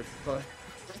tired, but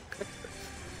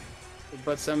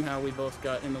but somehow we both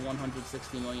got in the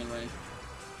 160 million range.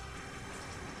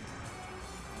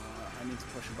 I need to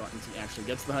push a button to actually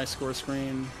get to the high score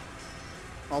screen.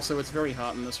 Also, it's very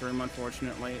hot in this room,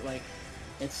 unfortunately. Like,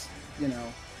 it's, you know,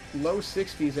 low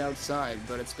 60s outside,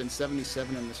 but it's been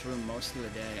 77 in this room most of the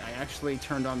day. I actually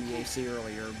turned on the AC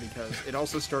earlier because it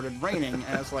also started raining, and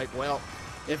I was like, well,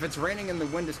 if it's raining and the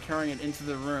wind is carrying it into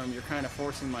the room, you're kind of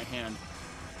forcing my hand.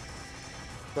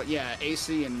 But yeah,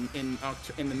 AC in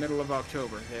the middle of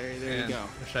October. There you go.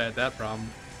 Wish I had that problem.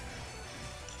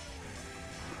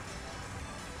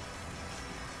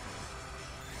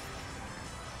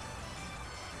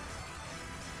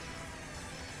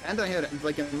 And I had,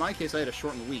 like, in my case, I had a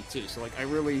shortened week, too, so, like, I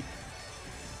really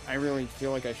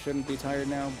feel like I shouldn't be tired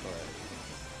now, but...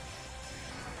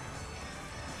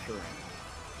 Sure.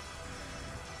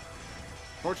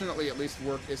 Fortunately, at least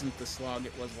work isn't the slog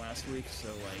it was last week, so,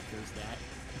 like, there's that.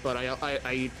 But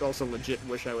I also legit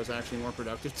wish I was actually more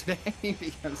productive today,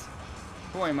 because,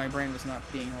 boy, my brain was not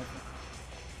being helpful.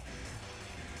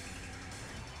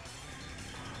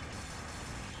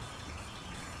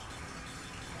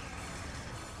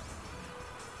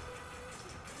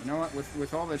 You know what?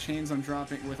 With all the chains I'm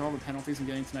dropping, with all the penalties I'm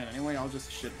getting tonight anyway, I'll just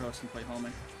shitpost and play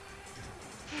homing.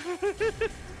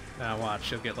 Now watch,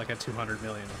 you'll get like a 200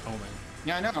 million with homing.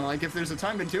 Yeah, I know. Like, if there's a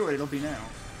time to do it, it'll be now.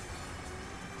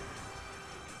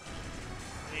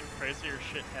 I mean, crazier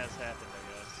shit has happened, I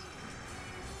guess.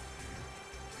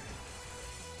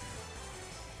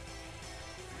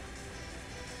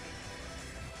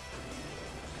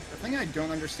 The thing I don't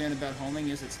understand about homing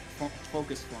is its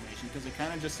focus formation, because it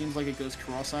kind of just seems like it goes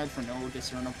cross-eyed for no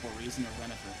discernible reason or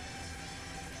benefit.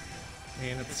 I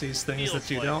mean, it sees things that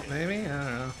you don't, maybe? I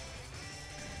don't know.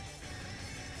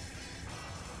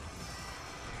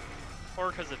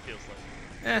 Or because it feels like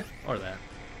Eh, or that.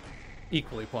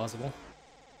 Equally plausible.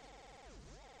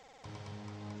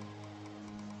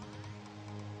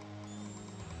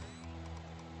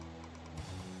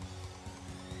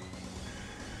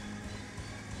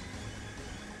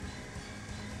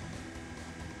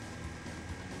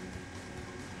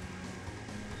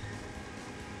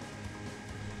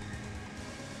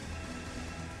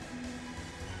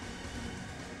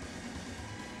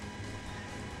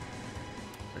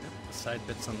 Side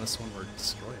bits on this one were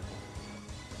destroyable.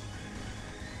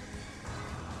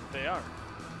 They are.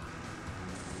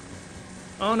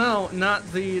 Oh no, not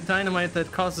the dynamite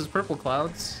that causes purple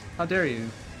clouds. How dare you?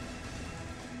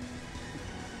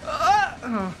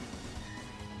 Ah!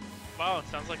 Wow, it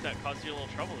sounds like that caused you a little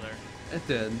trouble there. It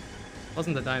did.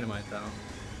 Wasn't the dynamite though.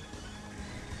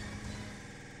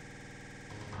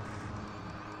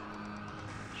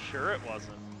 Sure it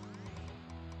wasn't.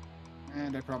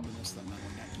 And I probably missed that metal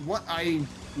again. What? I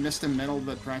missed a metal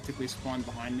that practically spawned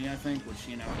behind me, I think, which,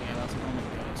 you know, yeah, that's what homing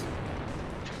does.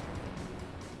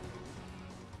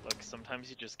 Look, sometimes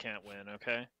you just can't win,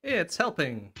 okay? It's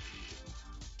helping.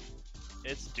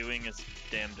 It's doing its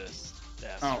damnedest.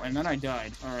 Oh, and then I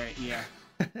died. Alright, yeah.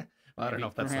 Well, I don't know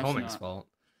if that's the homing's fault.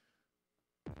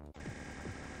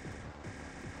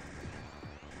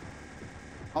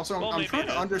 Also, well, I'm trying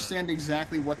to understand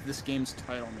exactly what this game's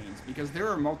title means, because there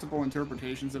are multiple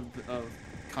interpretations of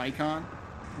Kaikan,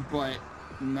 but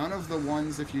none of the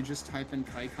ones, if you just type in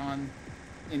Kaikan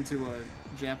into a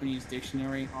Japanese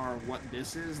dictionary, are what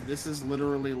this is. This is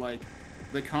literally like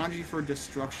the kanji for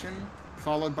destruction,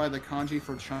 followed by the kanji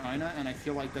for China, and I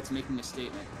feel like that's making a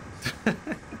statement.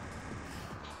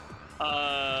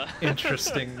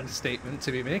 Interesting statement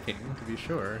to be making, to be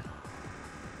sure.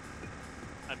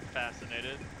 I'm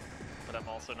fascinated, but I'm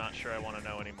also not sure I want to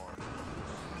know anymore.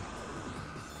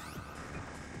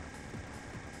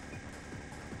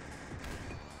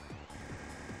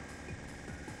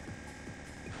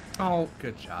 Oh,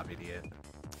 good job, idiot.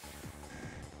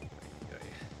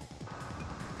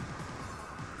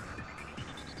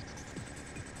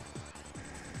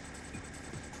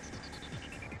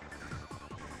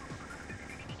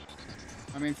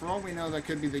 I mean, for all we know, that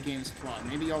could be the game's plot.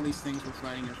 Maybe all these things we're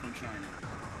fighting are from China.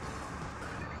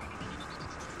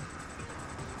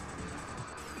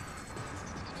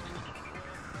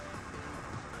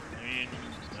 I mean,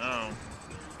 no.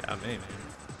 Yeah, maybe.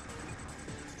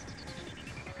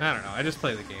 I don't know, I just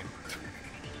play the game.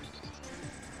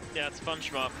 Yeah, it's fun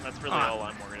shmup. That's really all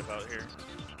I'm worried about here.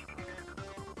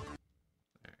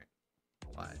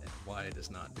 Alright. Why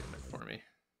does not doom it for me?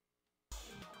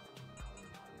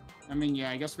 I mean, yeah,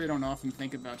 I guess we don't often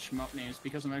think about shmup names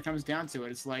because when it comes down to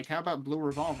it, it's like, how about Blue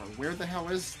Revolver? Where the hell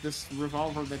is this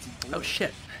revolver that's blue? Oh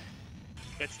shit!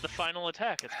 It's the final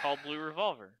attack. It's called Blue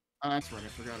Revolver. Oh, that's right. I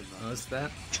forgot about. What's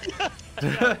that?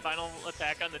 Yeah, final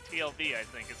attack on the TLB, I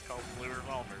think, is called Blue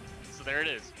Revolver. So there it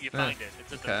is. You find it.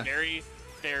 It's at the very,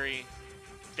 very,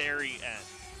 very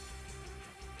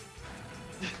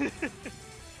end.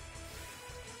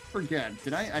 Forget.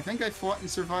 Did I think I fought and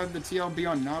survived the TLB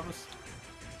on Novice?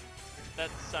 That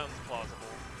sounds plausible.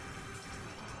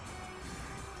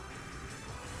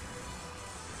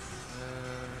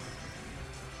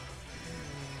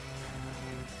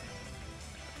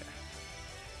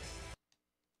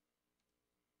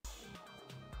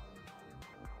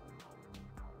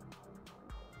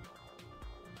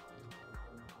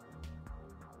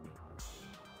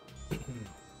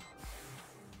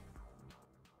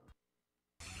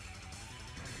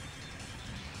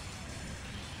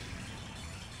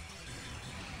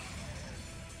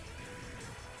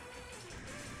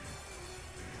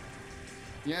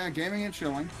 Yeah, gaming and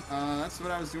chilling. That's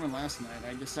what I was doing last night.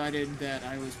 I decided that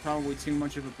I was probably too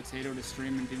much of a potato to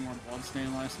stream and do more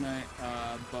Bloodstained last night.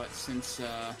 But since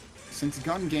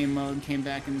gun game mode came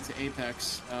back into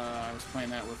Apex, I was playing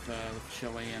that with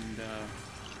Chili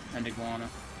and Iguana.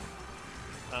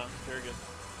 Oh, very good.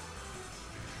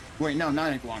 Wait, no,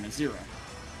 not Iguana, Zero.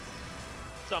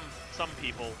 Some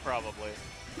people probably.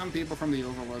 Some people from the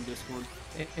Overlord Discord.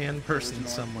 And person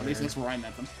somewhere. At least that's where I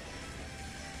met them.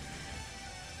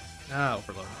 Ah,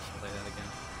 Overlord. Let's play that again.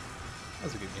 That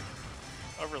was a good game.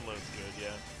 Overload's good,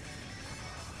 yeah.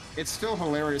 It's still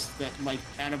hilarious that, like,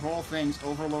 out of all things,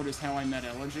 Overload is how I met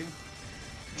Elegy.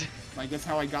 Like, that's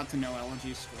how I got to know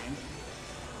Elegy's stream.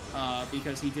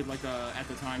 Because he did, like, at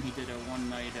the time, he did a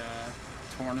one-night,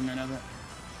 tournament of it.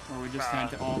 Where we just had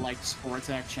to all, like, Sport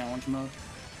Attack challenge mode.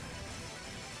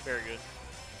 Very good.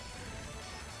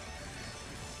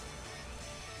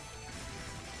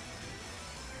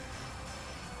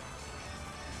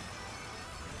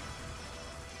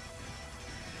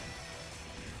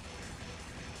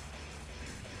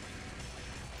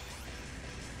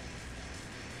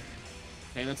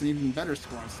 Okay, that's an even better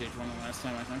score on stage 1 than last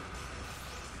time, I think.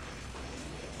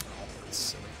 Oh, that's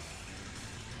silly.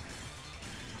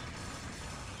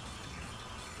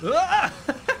 Ah!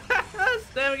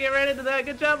 Stab, get right into that.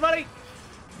 Good job, buddy.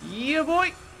 Yeah,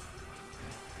 boy.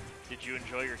 Did you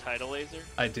enjoy your tidal laser?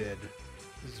 I did.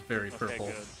 This is very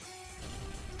purple.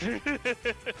 Good.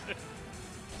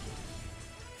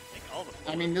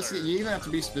 I mean, this you even have to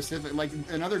be specific. Like,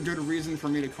 another good reason for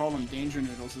me to call them Danger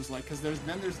Noodles is, like, because there's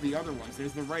the other ones.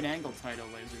 There's the right angle tidal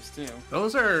lasers, too.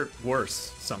 Those are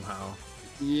worse, somehow.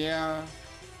 Yeah.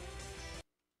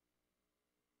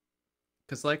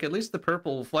 Because, like, at least the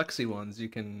purple flexy ones, you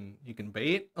can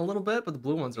bait a little bit, but the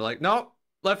blue ones are like, nope,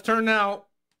 left turn now.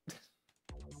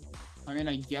 I mean,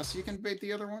 I guess you can bait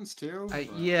the other ones, too.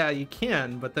 Yeah, you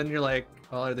can, but then you're like,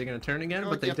 well, are they going to turn again?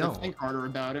 But they don't. You have to think harder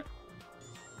about it.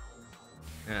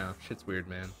 Yeah, shit's weird,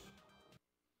 man.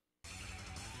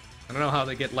 I don't know how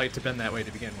they get light to bend that way to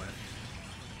begin with.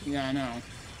 Yeah, I know.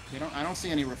 I don't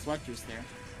see any reflectors there.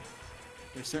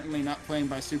 They're certainly not playing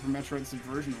by Super Metroid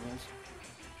Subversion rules.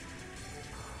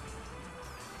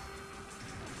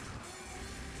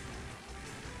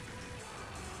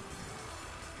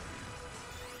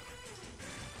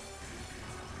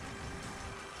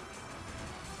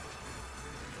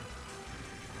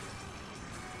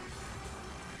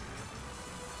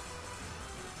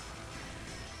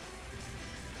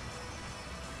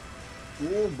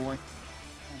 Oh boy. I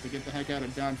have to get the heck out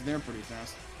of Dodge there pretty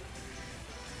fast.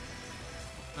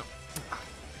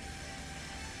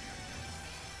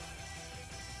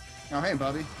 Oh, hey,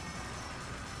 Bubby.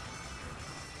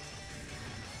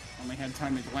 Only had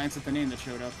time to glance at the name that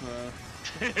showed up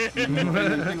in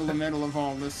the middle of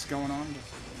all this going on.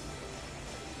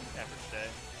 Average day.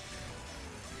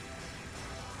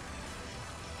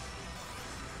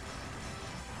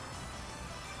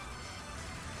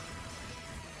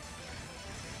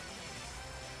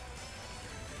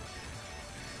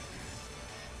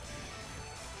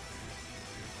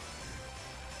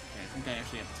 I think I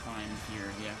actually have time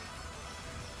here, yeah.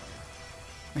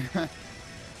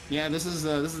 Yeah, this is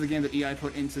the game that EI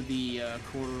put into the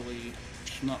quarterly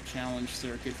Shmup Challenge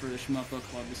circuit for the Shmup Book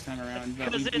Club this time around.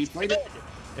 But we played it.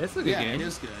 It's a good game. Yeah, it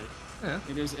is good. Yeah.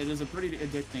 It is a pretty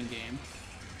addicting game.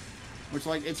 Which,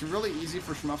 like, it's really easy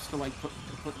for Shmups to, like, put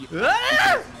you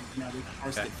Ah! you know, the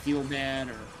parts that feel bad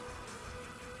or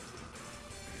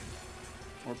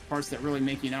parts that really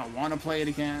make you not want to play it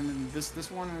again. And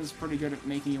this one is pretty good at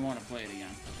making you want to play it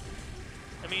again.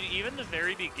 I mean, even the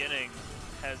very beginning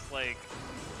has, like,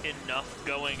 enough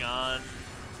going on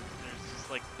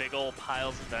like big old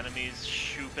piles of enemies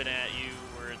shooping at you,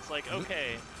 where it's like,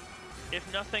 okay, if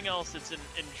nothing else, it's an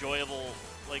enjoyable,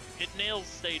 like, it nails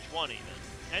stage 1 even.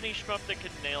 Any shmup that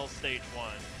can nail stage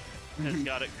 1 has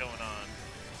got it going on.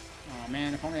 Oh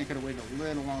man, if only I could have waited a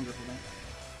little longer for that.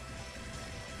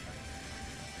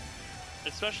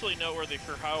 Especially noteworthy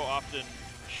for how often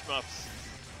shmups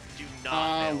do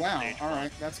not nail stage 1.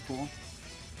 Alright, that's cool.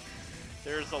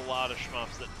 There's a lot of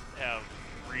shmups that have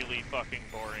really fucking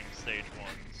boring stage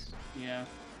 1s. Yeah.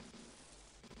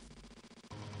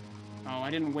 Oh,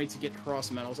 I didn't wait to get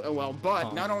cross medals. Oh well,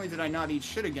 but not only did I not eat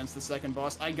shit against the second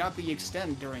boss, I got the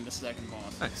extend during the second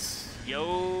boss. Nice.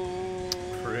 Yo.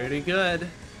 Pretty good.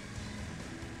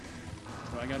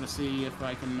 So I gotta see if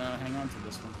I can hang on to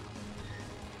this one.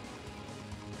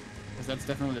 Because that's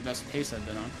definitely the best pace I've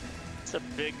been on. It's a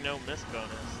big no-miss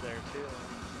bonus there, too.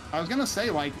 I was gonna say,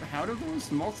 like, how do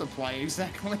those multiply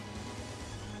exactly?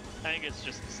 I think it's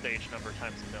just the stage number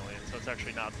times a million, so it's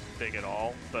actually not big at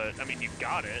all. But, I mean, you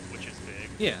got it, which is big.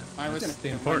 Yeah, I was that's the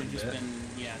important just bit. Been,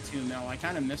 yeah, 2 mil. I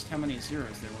kind of missed how many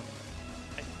zeros there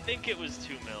were. I think it was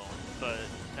 2 mil, but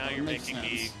now you're making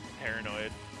me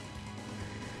paranoid.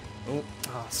 Oh,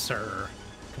 sir.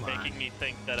 Come on. Making me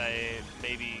think that I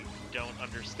maybe don't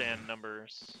understand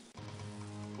numbers.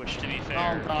 Which, to be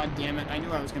fair... Oh, god damn it. I knew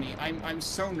I was gonna eat. I'm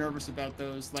so nervous about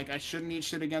those. Like, I shouldn't eat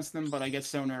shit against them, but I get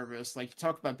so nervous. Like,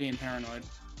 talk about being paranoid.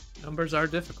 Numbers are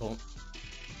difficult.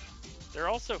 They're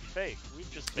also fake. We've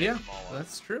just made them all up.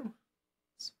 That's true.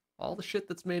 It's all the shit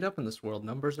that's made up in this world,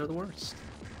 numbers are the worst.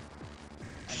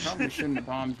 I probably shouldn't have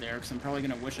bombed there, because I'm probably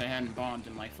gonna wish I hadn't bombed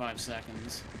in like 5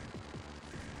 seconds.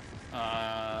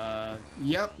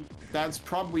 Yep, that's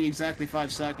probably exactly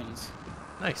 5 seconds.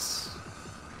 Nice.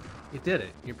 You did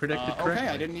it. You predicted correctly. Okay,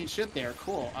 I didn't eat shit there.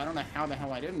 Cool. I don't know how the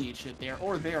hell I didn't eat shit there,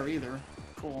 or there either.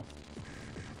 Cool.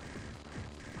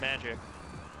 Magic.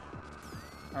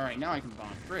 Alright, now I can bomb.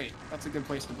 Great. That's a good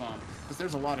place to bomb. Because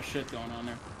there's a lot of shit going on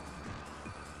there.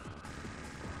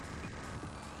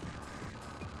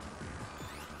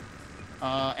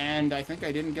 And I think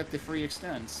I didn't get the free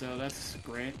extend, so that's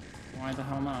great. Why the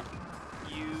hell not?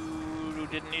 You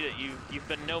didn't need it. You've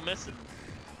been no missing.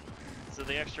 So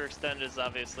the extra extend is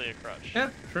obviously a crutch. Yeah,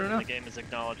 true enough. The game is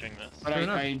acknowledging this. But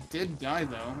I did die,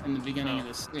 though, in the beginning of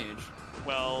this stage.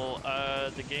 Well,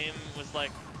 the game was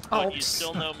like, you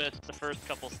still no miss the first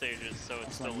couple stages, so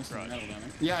it's still a crutch.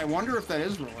 Yeah, I wonder if that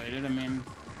is related. I mean...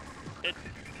 It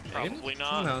probably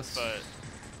not, but...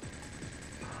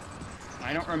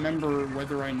 I don't remember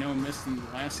whether I no-missed in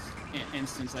the last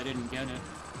instance I didn't get it.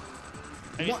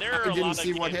 I mean, there are a lot of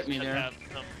games what hit me that there. have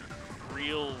some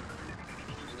real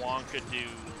wonkadoo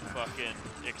fucking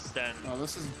extend. Oh,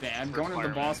 this is bad. Going to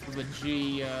the boss with a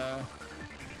G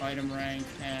item rank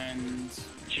and...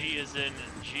 G is in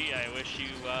G. I wish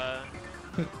you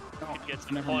could get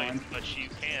some points, but you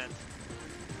can't.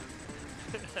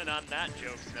 And on that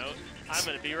joke's note, I'm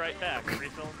gonna be right back,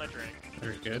 refilling my drink.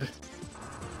 Very good.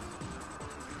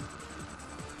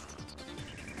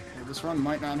 This run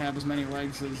might not have as many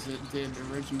legs as it did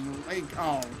originally. Like,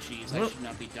 oh, jeez, I should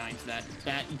not be dying to that.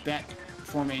 That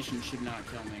formation should not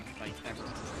kill me, like, ever.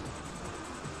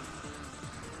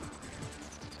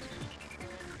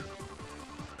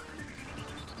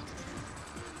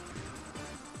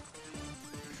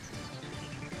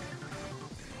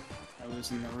 I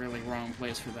was in the really wrong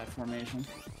place for that formation.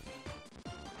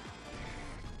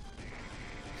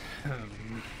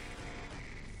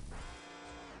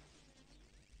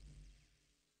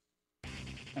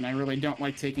 And I really don't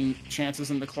like taking chances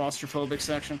in the claustrophobic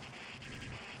section.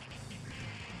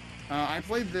 I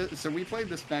played this, so we played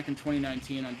this back in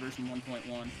 2019 on version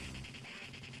 1.1.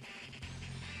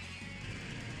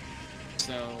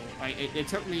 So it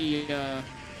took me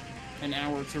an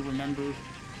hour to remember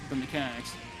the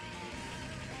mechanics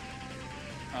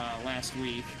last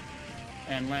week,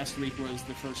 and last week was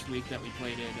the first week that we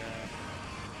played it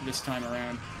this time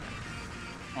around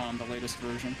on the latest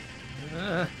version.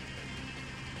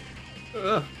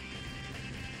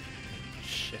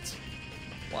 Shit.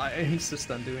 Why I insist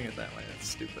on doing it that way? That's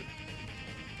stupid.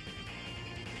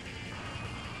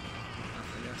 I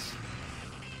guess.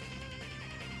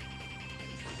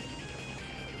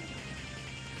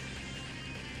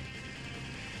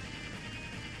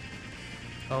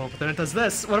 Oh, but then it does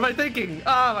this! What am I thinking?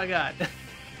 Oh my god! That's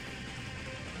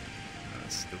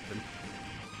stupid.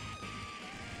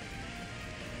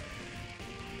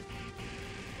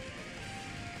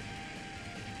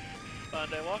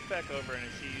 Bond, I walk back over and I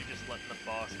see you just letting the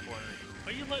boss corner you.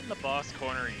 Why are you letting the boss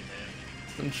corner you, man?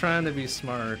 I'm trying to be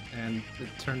smart, and it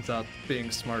turns out being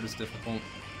smart is difficult.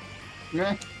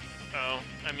 Yeah. Oh,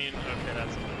 I mean, okay,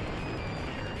 that's a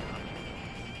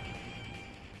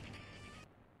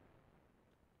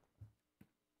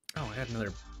I had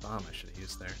another bomb I should have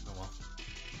used there. Oh well.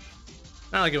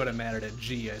 Not like it would have mattered at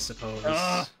G, I suppose.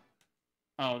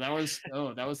 Oh, that was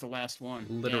the last one.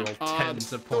 Literal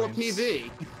tens of still points. A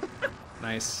PV.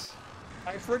 Nice.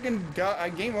 I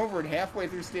game over it halfway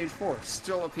through stage 4.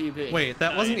 Still a PV. Wait,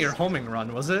 that wasn't your homing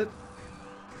run, was it?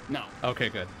 No. Okay,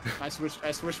 good. I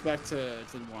switched back to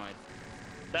wide.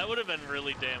 That would have been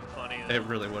really damn funny. Though. It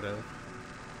really would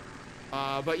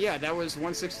have. But yeah, that was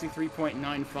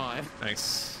 163.95.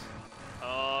 Nice.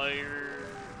 Oh,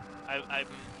 I'm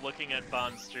looking at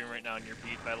Bond's stream right now, and you're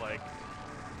beat by like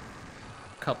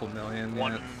Couple million.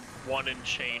 one and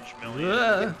change million.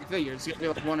 Yeah. Figure it's gonna be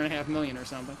like 1.5 million or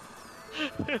something.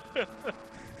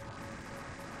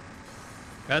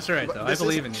 That's right, though. I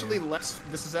believe in you.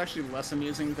 This is actually less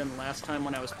amusing than last time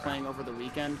when I was playing over the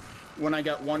weekend, when I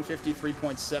got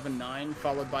 153.79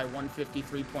 followed by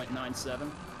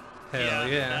 153.97. Hell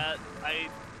yeah. That, I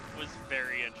was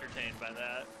very entertained by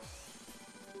that.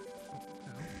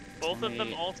 Both of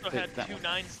them also had two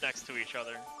 9s next to each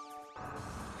other.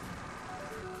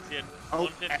 So you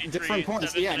had at different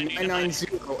points. Yeah,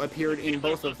 990 appeared in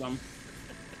both of them.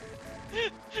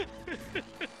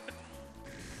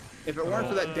 If it weren't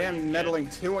for that damn meddling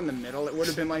 2 in the middle, it would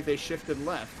have been like they shifted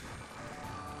left.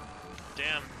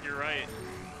 Damn, you're right.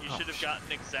 You should have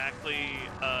gotten exactly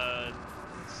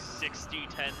 60,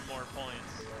 10 more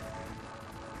points.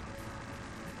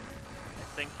 I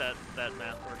think that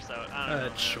math works out. I don't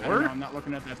know. Sure. I don't know, I'm not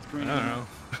looking at that screen. I don't know.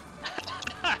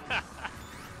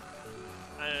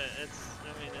 I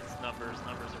mean, it's numbers.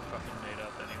 Numbers are fucking made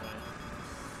up anyway.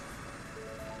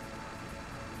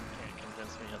 Can't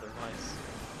convince me otherwise.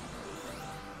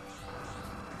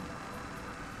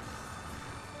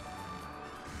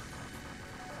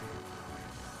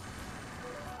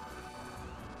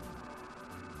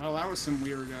 Oh, that was some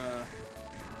weird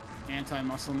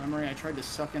anti-muscle memory. I tried to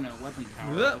suck in a weapon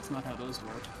power. Ugh. That's not how those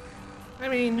work. I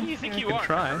mean, Who do you think you could are,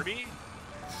 try. Kirby?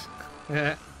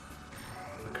 Yeah.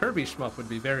 A Kirby shmup would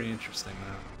be very interesting,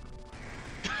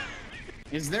 though.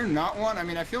 Is there not one? I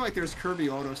mean, I feel like there's Kirby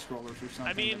auto-scrollers or something.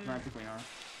 I mean, that practically are.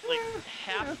 Like,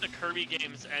 half the Kirby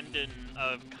games end in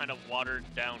a kind of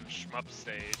watered-down shmup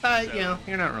stage. So, so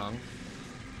you're not wrong.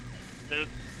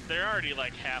 they're already,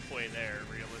 like, halfway there,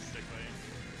 realistically.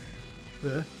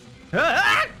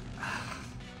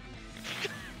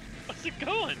 How's it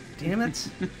going? Damn it.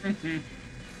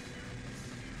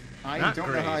 I Not don't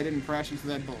know great. how I didn't crash into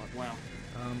that bullet. Wow.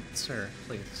 Sir,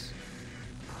 please.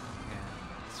 Yeah,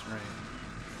 that's right.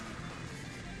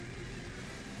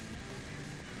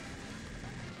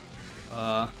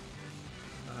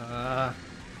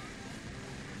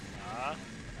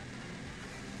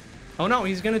 Oh no,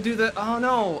 he's gonna do the. Oh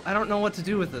no, I don't know what to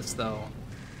do with this though.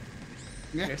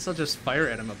 Yeah. I guess I'll just fire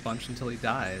at him a bunch until he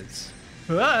dies.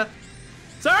 Ah!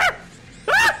 Sir!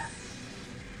 Ah!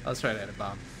 I'll try to add a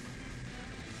bomb.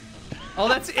 Oh,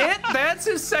 that's it? That's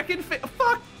his second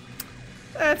fuck!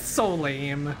 That's so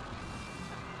lame.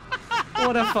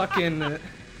 What a fucking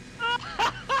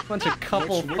bunch of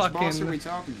couple Which fucking boss are we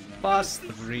talking about? boss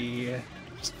 3.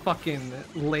 Just fucking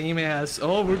lame ass.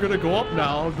 Oh, we're gonna go up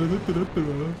now.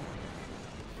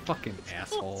 Fucking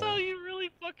asshole. That's how you really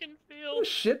fucking feel. What a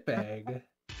shitbag.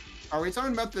 Are we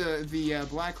talking about the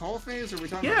black hole phase, or are we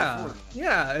talking Yeah, about before?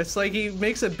 yeah. It's like he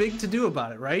makes a big to do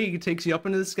about it, right? He takes you up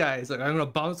into the sky. He's like, I'm gonna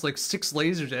bounce like 6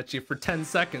 lasers at you for 10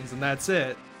 seconds, and that's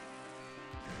it.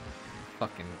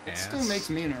 Fucking It ass. still makes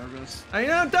me nervous. I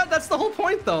know that's the whole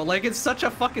point, though. Like, it's such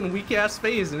a fucking weak ass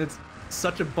phase, and it's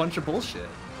such a bunch of bullshit.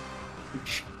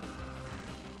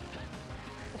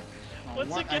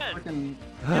 Once again, freaking...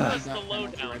 give us the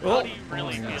lowdown. How do you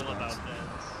really feel about this?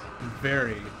 I'm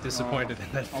very disappointed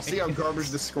in that. I'll see how garbage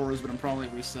this score is, but I'm probably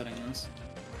resetting this.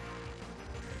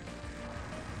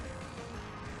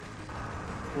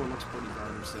 Score looks pretty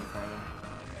garbage so far,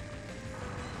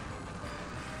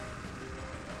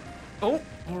 though. Oh,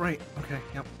 all right. Okay.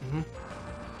 Yep. Mm-hmm.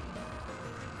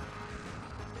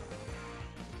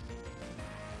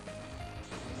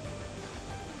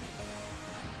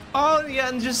 Oh yeah,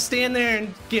 and just stand there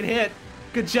and get hit.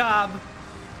 Good job.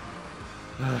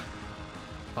 Ugh.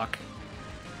 Fuck.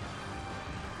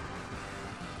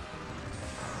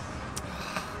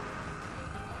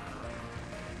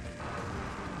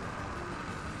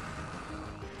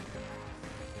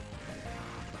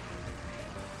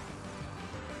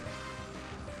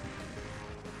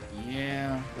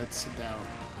 Yeah, that's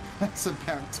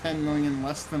about 10 million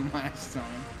less than last time.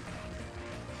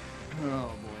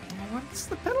 Oh boy. What's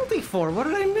the penalty for? What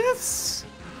did I miss?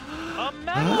 A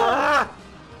medal! Ah!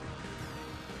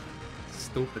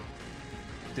 Stupid.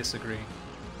 Disagree.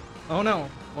 Oh no,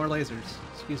 more lasers.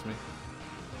 Excuse me.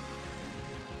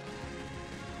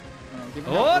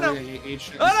 Given Oh, how no. early I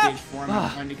aged Oh, no. stage 4, I'm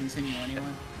not trying to continue anyway.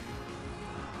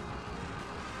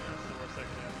 That's the worst I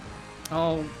could have.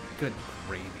 Oh, good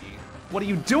gravy. What are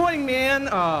you doing, man?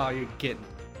 Oh, you're getting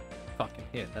fucking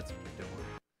hit. That's what you're doing.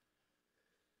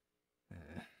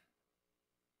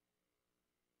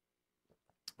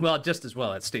 Well, just as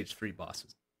well, that stage 3 boss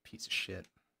was a piece of shit.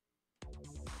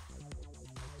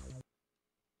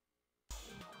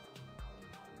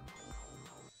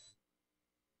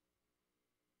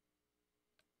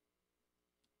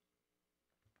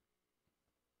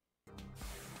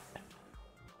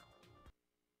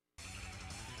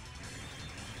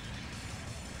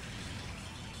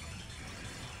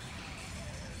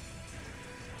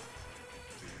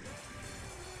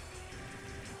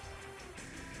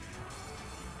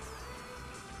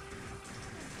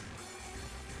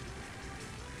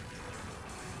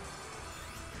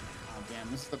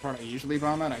 Damn, this is the part I usually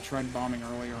bomb at. I tried bombing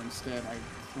earlier instead. I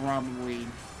probably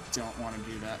don't want to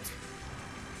do that.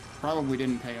 Probably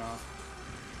didn't pay off.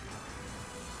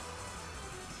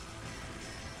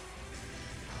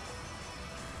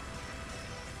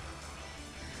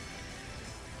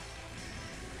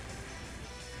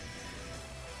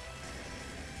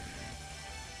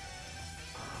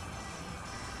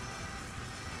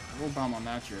 We'll bomb on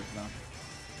that jerk,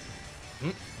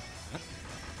 though.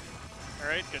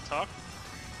 Alright, good talk.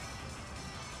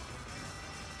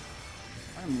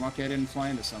 I'm lucky I didn't fly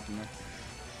into something there.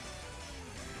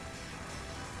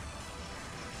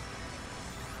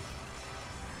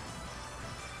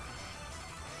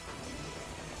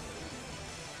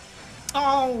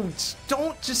 Oh,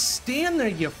 don't just stand there,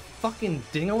 you fucking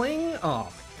dingling.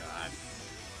 Oh my god.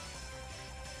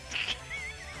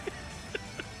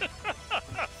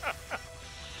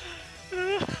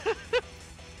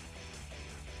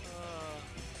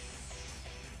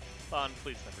 Bond,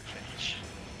 please never change.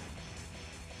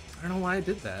 I don't know why I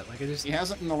did that. Like, I just He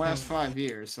hasn't in the last 5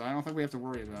 years, so I don't think we have to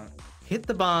worry about it. hit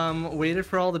the bomb, waited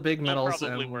for all the big medals,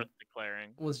 Probably and worth declaring.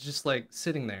 was just like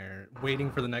sitting there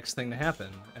waiting for the next thing to happen.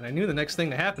 And I knew the next thing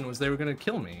to happen was they were gonna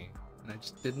kill me, and I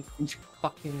just didn't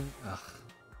fucking. Ugh,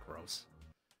 gross.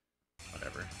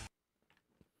 Whatever.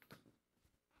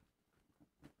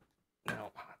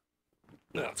 No,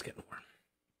 it's getting warm.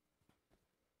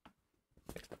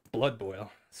 Makes my blood boil.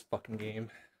 This fucking game,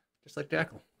 just like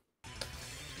Jackal.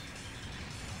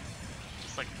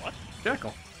 Just like what?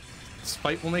 Jackal.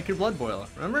 Spite will make your blood boil.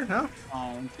 Remember? Huh?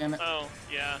 Oh, damn it. Oh,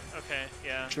 yeah, okay,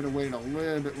 yeah. Should have waited a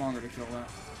little bit longer to kill that.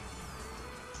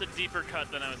 It's a deeper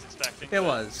cut than I was expecting. It but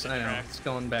was. it I know. tracks. It's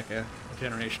going back a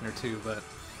generation or two, but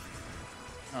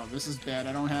Oh, this is bad.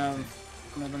 I don't have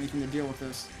anything to deal with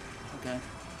this. Okay.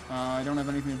 I don't have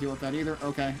anything to deal with that either.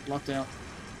 Okay, lucked out.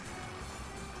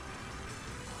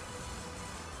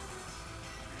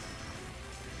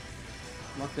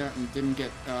 Lucked out and didn't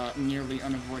get nearly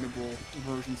unavoidable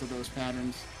versions of those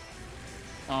patterns.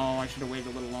 Oh, I should have waited a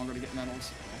little longer to get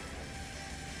medals.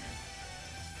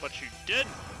 But you did!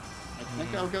 I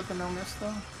think I'll get the no miss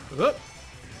though. Whoop.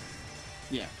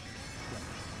 Yeah.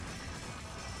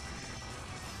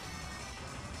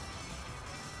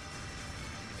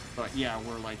 But yeah,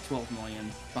 we're like 12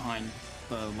 million behind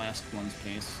the last one's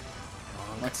pace.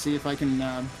 Let's see if I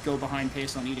can go behind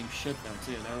pace on eating shit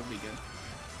though too. That would be good.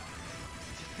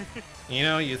 You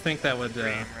know, you think that would Dream,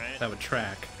 right? that would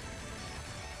track.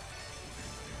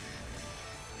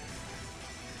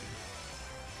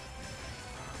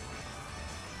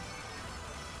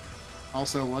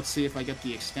 Also, let's see if I get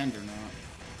the extender now.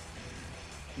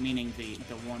 Meaning the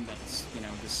one that's, you know,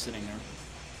 just sitting there.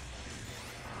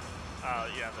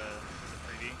 Yeah,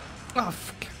 the 3D. Oh,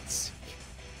 for God's sake.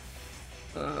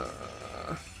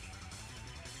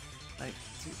 Like,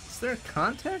 is there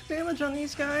contact damage on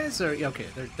these guys? Or yeah, okay,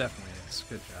 there definitely is.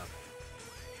 Good job.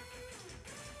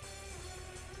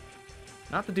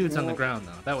 Not the dudes on the ground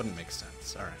though. That wouldn't make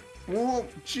sense. All right. Whoa,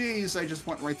 jeez! I just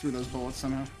went right through those bullets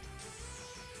somehow.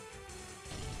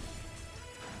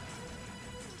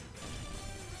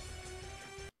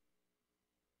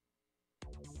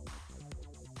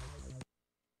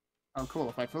 Oh, cool.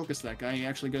 If I focus that guy, he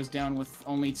actually goes down with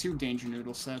only 2 Danger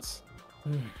Noodle sets.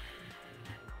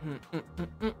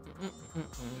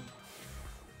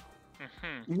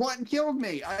 What killed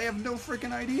me? I have no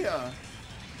freaking idea.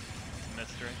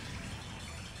 Mystery.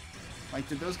 Like,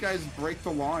 did those guys break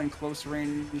the law in close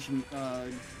range and,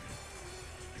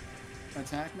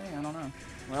 attack me? I don't know.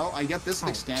 Well, I get this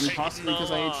extend, possibly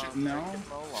because I ate shit. No.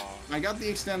 I got the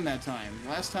extend that time.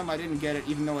 Last time I didn't get it,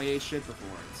 even though I ate shit before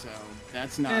it, so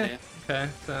that's not it. Okay,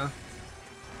 so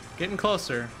getting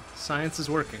closer. Science is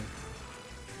working.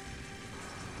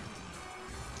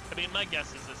 I mean, my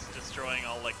guess is it's destroying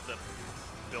all, like, the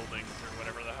buildings or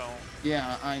whatever the hell.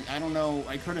 Yeah, I don't know.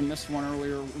 I could have missed one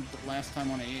earlier the last time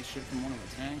when I ate shit from one of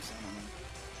the tanks. I don't know.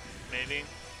 Maybe.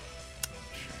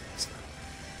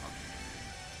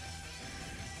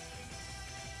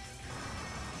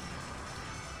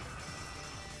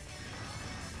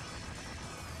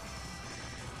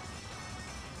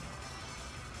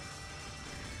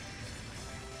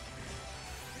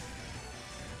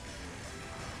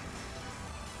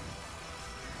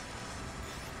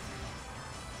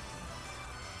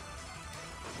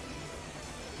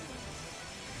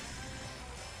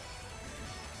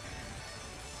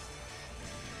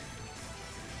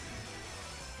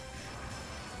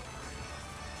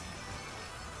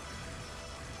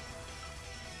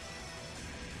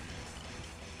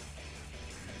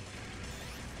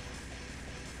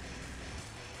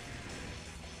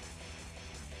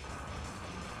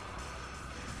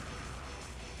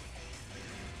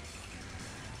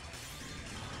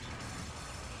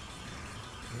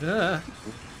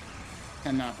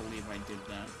 Cannot believe I did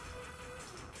that.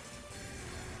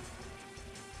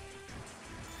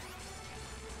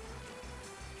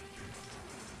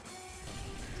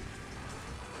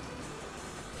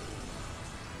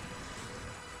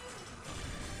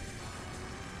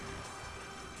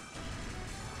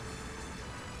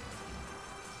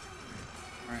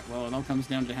 Alright, well, it all comes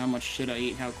down to how much shit I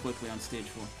eat how quickly on stage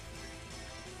 4.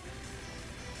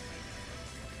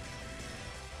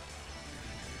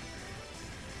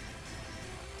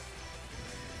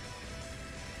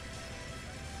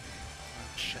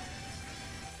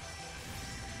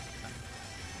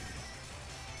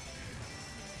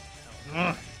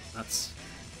 That's...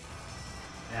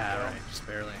 Yeah, right, just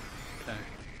barely. Okay.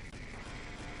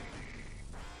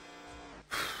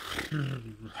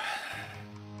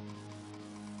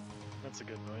 That's a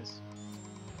good noise.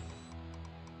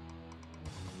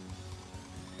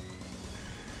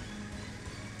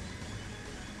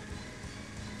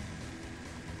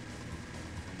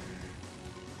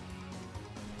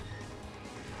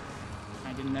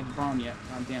 I didn't have a bomb yet.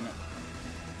 God damn it.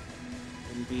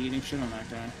 Wouldn't be eating shit on that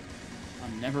guy.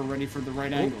 I'm never ready for the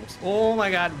right angles. Oh my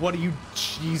god, what are you...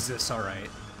 Jesus, alright.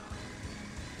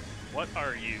 What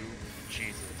are you,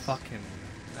 Jesus? Fucking...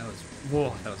 That was...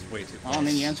 Whoa, that was way too close. Oh, I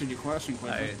mean, you answered your question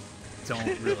quickly. I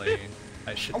don't really...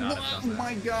 I should not have done that. Oh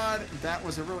my god, that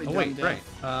was a really dumb wait, death. right.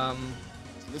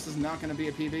 So this is not going to be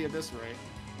a PB at this rate.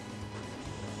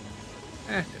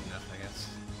 Good enough, I guess.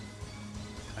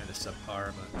 Kind of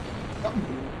subpar, but... Oh.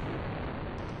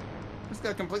 Just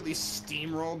got completely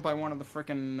steamrolled by one of the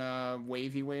frickin'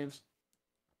 wavy waves.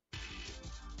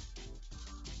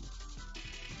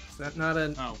 Is that not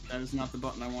a... Oh, that is not the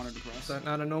button I wanted to press. Is that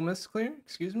not a no-miss clear?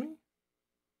 Excuse me?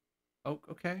 Oh,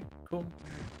 okay, cool.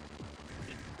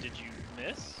 Did you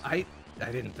miss? I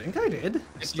didn't think I did. I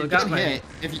If still you got get my... hit,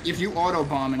 if you auto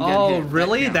bomb and get hit, Oh,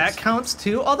 really? That counts. counts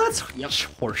too? Oh, that's Yep.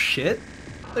 horse shit.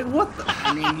 Like, what the...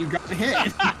 I mean, you got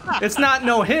hit. It's not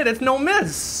no hit, it's no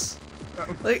miss.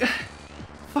 Like,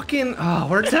 fucking... Oh,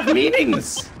 words have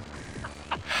meanings.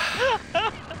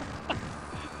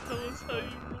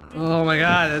 Oh my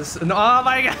god, it's... Oh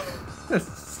my god. I'm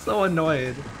so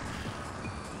annoyed.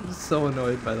 I'm so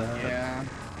annoyed by that. Yeah.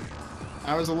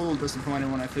 I was a little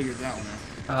disappointed when I figured that one out.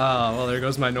 Oh, well, there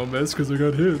goes my no miss because I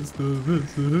got hit.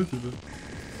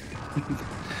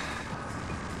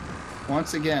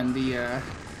 Once again, the,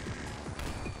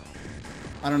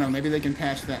 I don't know, maybe they can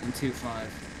patch that in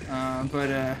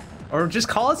 2.5. Or just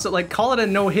call it, like, call it a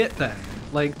no hit then.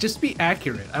 Like, just be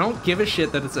accurate. I don't give a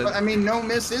shit that it's a... But, I mean, no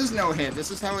miss is no hit.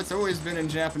 This is how it's always been in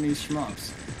Japanese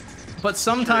shmups. But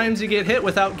sometimes you get hit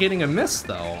without getting a miss,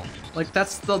 though. Like,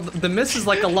 that's the miss is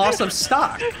like a loss of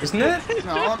stock, isn't it?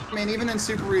 No, I mean, even in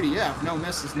Super EDF, no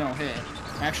miss is no hit.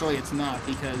 Actually, it's not,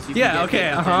 because you can Yeah, get okay,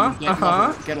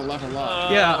 hit, get a level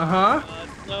up. Yeah,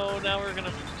 No, now we're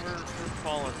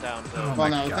falling down to... Oh Well, my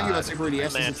no, the thing God. about Super EDS is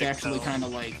it's Semantic actually tone. kind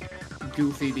of, like,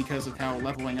 goofy because of how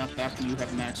leveling up after you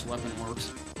have max weapon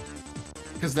works.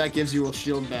 Because that gives you a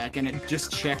shield back, and it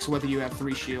just checks whether you have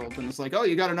 3 shield, and it's like, oh,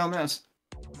 you got a no miss.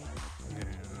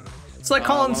 It's like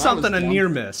calling well, that something a was dumb. near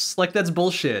miss. Like, that's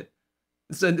bullshit.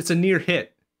 It's a near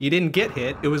hit. You didn't get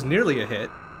hit. It was nearly a hit.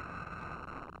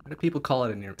 Why do people call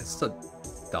it a near miss? It's so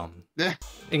dumb. Eh.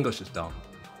 English is dumb.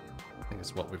 I think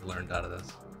it's what we've learned out of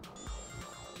this.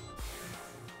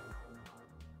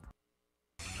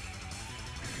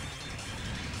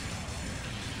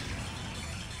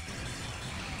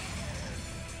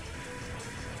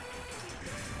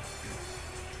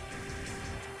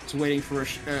 Waiting for a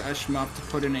shmup to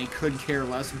put in a could care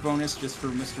less bonus just for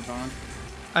Mr. Bond.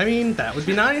 I mean, that would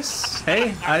be nice.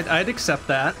 Hey, I'd accept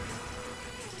that.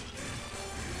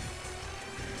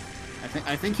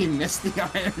 I think he missed the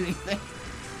irony thing.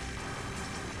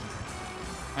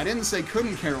 I didn't say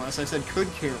couldn't care less. I said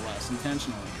could care less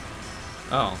intentionally.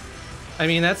 Oh. I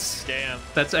mean, that's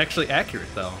actually accurate,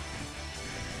 though.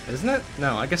 Isn't it?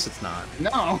 No, I guess it's not.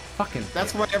 No. Fucking.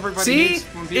 That's what everybody See? hates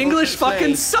when people English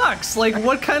fucking say. sucks! Like,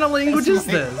 what kind of language is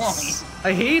my this? point.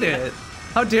 I hate it.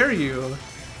 How dare you?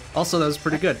 Also, that was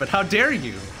pretty good, but how dare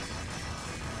you?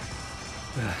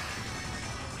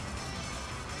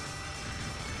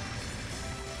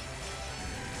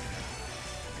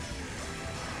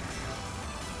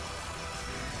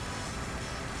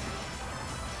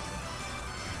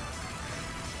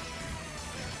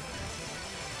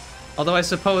 Although I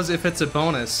suppose if it's a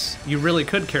bonus, you really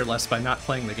could care less by not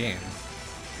playing the game.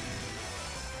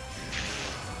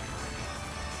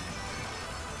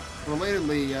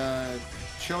 Relatedly,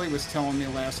 Chili was telling me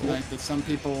last night that some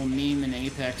people meme in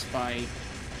Apex by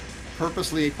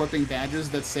purposely equipping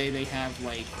badges that say they have,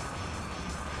 like,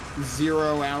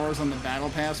 0 hours on the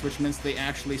Battle Pass, which means they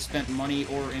actually spent money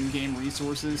or in-game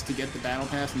resources to get the Battle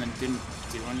Pass and then didn't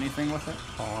do anything with it.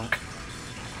 Honk.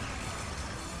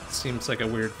 Seems like a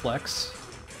weird flex.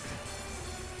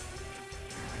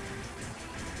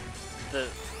 The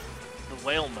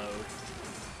whale mode.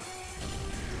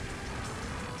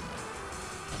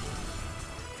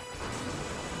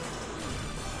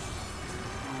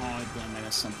 Oh, damn, I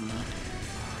missed something there.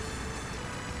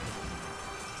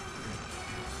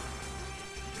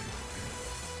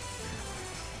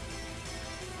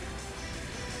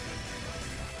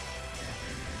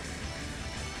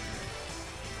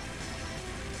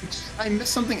 I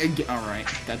missed something again. Alright,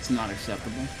 that's not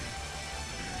acceptable.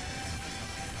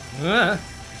 I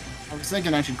was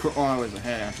thinking I should quit while I was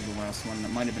ahead after the last one.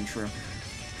 That might have been true.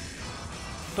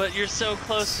 But you're so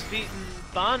close to beating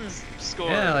Bond's score.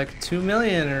 Yeah, like 2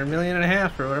 million or 1.5 million or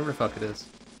whatever the fuck it is.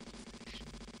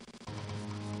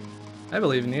 I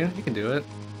believe in you. You can do it.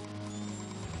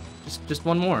 Just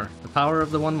one more. The power of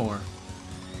the one more.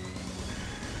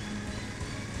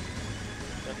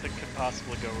 Nothing could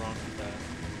possibly go wrong with that.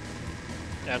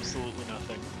 Absolutely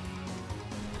nothing.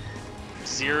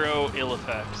 0 ill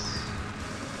effects.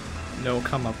 No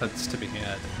comeuppance to be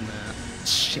had in that.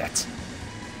 Shit.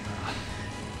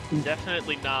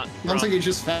 Definitely not Sounds like you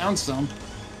just found some.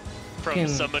 from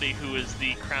somebody who is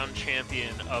the crown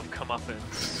champion of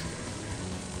comeuppance.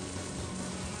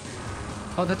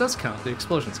 Oh, that does count. The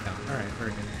explosions count. Alright,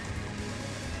 very good.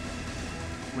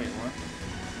 Wait, what?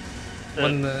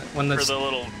 When the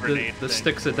little grenade the thing.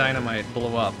 sticks of dynamite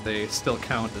blow up, they still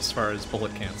count as far as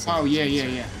bullet cancel. Oh,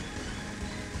 yeah.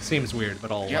 Seems weird, but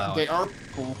I'll Yeah, allow they it. are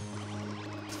cool.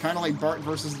 It's kind of like Bart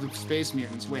versus the Space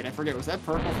Mutants. Wait, I forget. Was that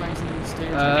purple things in the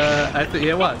stage?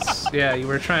 It was. Yeah, you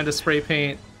were trying to spray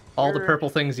paint all the purple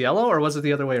things yellow, or was it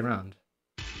the other way around?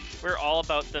 We're all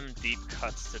about them deep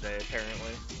cuts today,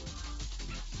 apparently.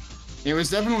 It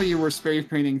was definitely you were spray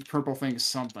painting purple things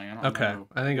something. I don't Okay, know.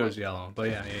 I think it was yellow, but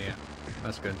yeah.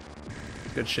 That's good.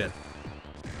 Good shit.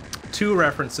 2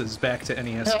 references back to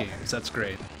NES games. That's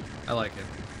great. I like it.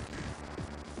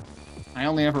 I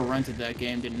only ever rented that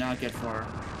game. Did not get far.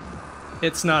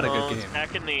 It's not a Well, good it's game.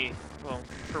 back in the, well,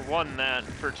 for one, that,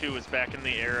 for two, it's back in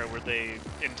the era where they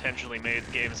intentionally made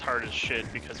games hard as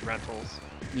shit because rentals.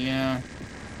 Yeah.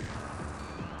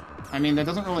 I mean, that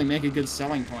doesn't really make a good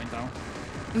selling point, though.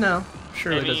 No,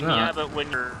 surely does not. Yeah, but when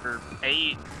you're 8,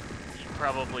 you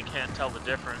probably can't tell the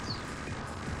difference.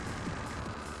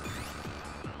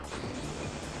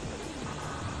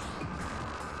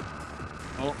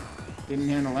 Oh, didn't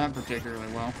handle that particularly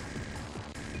well.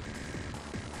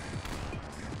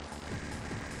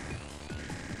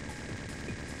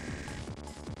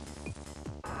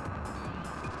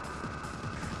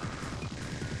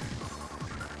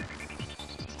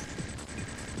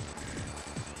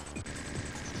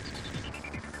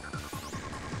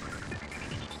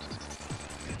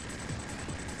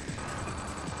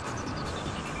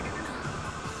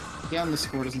 Yeah, and the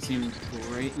score doesn't seem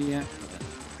great yet.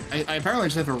 I apparently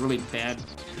just have a really bad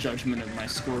judgment of my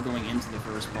score going into the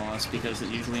first boss because it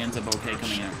usually ends up okay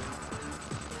coming out.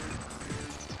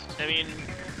 I mean,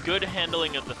 good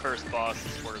handling of the first boss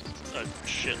is worth a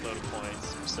shitload of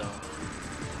points, so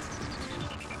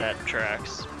that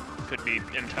tracks. Could be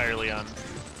entirely on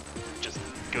just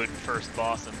good first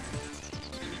bossing.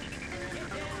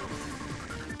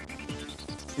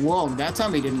 Whoa, that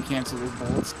time he didn't cancel his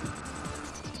bullets.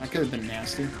 That could have been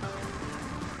nasty.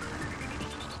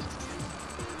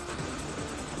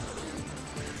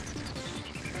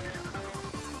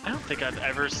 I don't think I've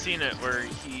ever seen it where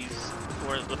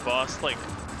where the boss like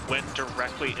went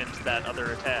directly into that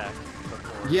other attack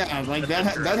before. Yeah, like that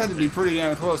had to be pretty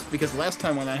damn close because last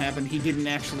time when that happened, he didn't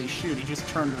actually shoot; he just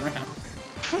turned around.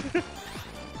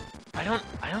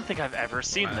 I don't think I've ever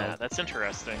seen that. That's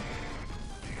interesting.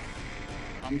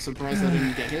 I'm surprised I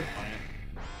didn't get hit by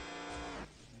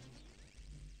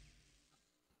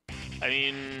it. I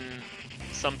mean,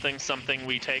 something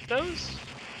we take those?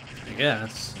 I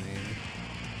guess. I mean...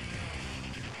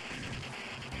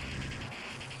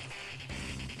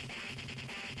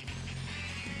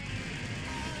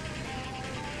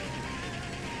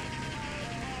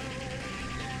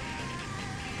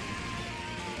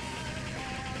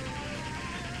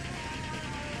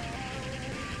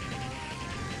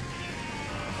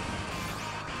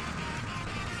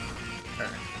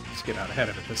 Get out ahead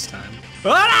of it this time.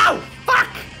 Oh no! Fuck!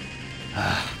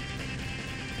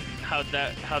 How'd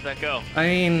that go? I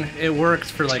mean, it worked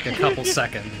for like a couple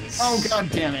seconds. Oh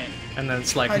god damn it! And then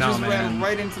it's like, I no just man. ran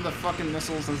right into the fucking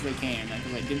missiles as they came.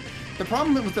 The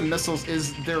problem with the missiles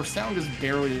is their sound is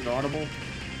barely audible.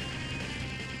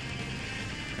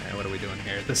 Hey, what are we doing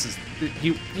here? This is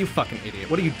you fucking idiot.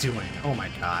 What are you doing? Oh my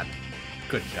god.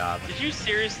 Good job. Did you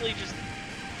seriously just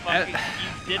fucking,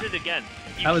 you did it again.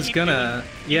 I was gonna,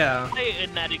 yeah. Play it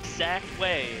in that exact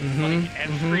way, like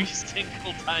every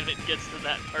single time it gets to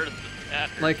that part of the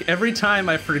pattern. Like every time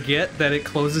I forget that it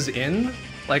closes in,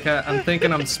 like I'm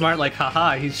thinking I'm smart, like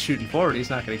haha, he's shooting forward, he's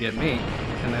not gonna get me,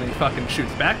 and then he fucking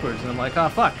shoots backwards, and I'm like, oh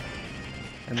fuck,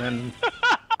 and then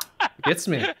gets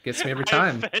me every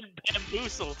time. I've been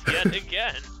bamboozled yet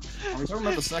again. Are we talking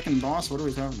about the second boss? What are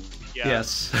we talking about? Yeah.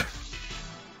 Yes.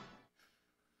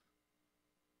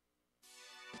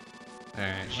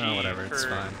 Alright, well, whatever, it's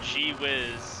fine. Gee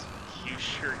whiz, you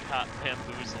sure got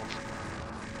bamboozled.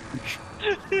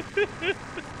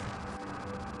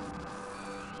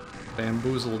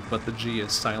 Bamboozled, but the G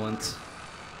is silent.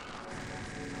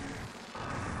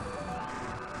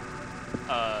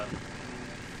 Yeah.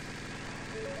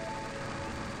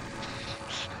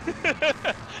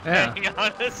 Hang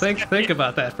on a second. Think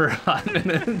about that for hot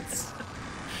minutes.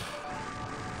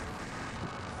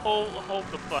 Hold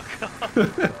the fuck up.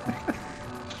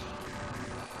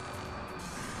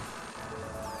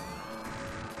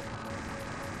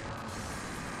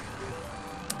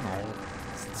 Oh,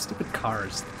 stupid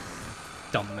cars.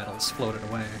 Dumb metals floated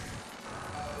away.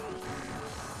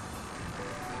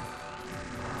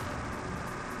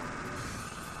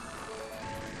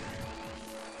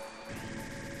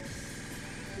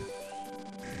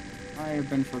 I have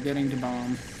been forgetting to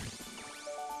bomb.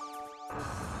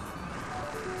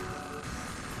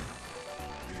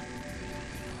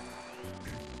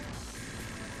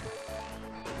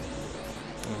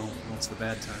 Well, what's the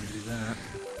bad time to do that?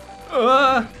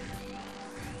 Oh,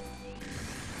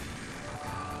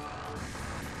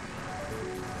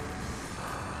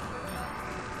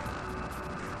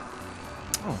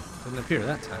 didn't appear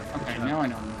that time. Okay, now I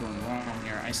know I'm going wrong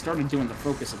here. I started doing the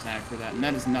focus attack for that, and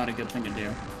that is not a good thing to do.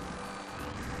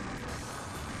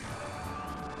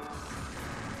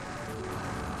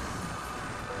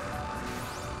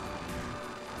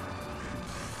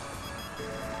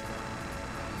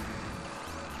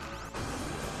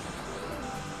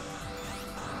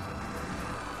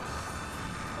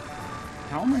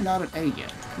 How am I not at A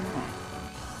yet? Come on.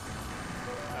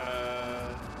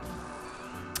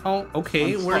 Oh,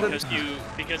 okay. Where did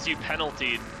because you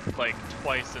penaltied like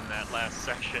twice in that last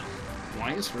section.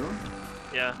 Twice, really?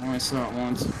 Yeah. I only saw it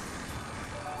once.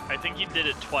 I think you did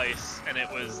it twice, and it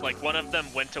was like one of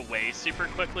them went away super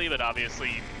quickly, but obviously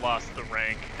you lost the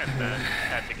rank and then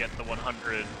had to get the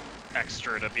 100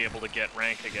 extra to be able to get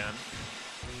rank again.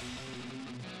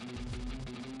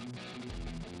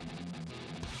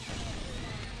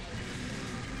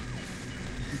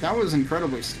 That was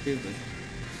incredibly stupid.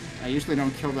 I usually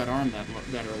don't kill that arm that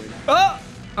early. Oh!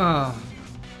 Oh.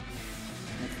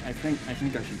 I think I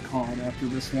should call it after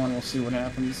this one. We'll see what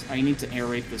happens. I need to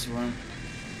aerate this room.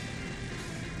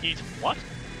 Eat what?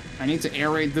 I need to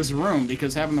aerate this room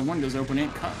because having the windows open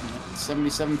ain't cutting it. It's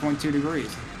 77.2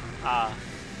 degrees. Ah.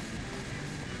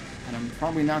 And I'm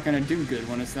probably not gonna do good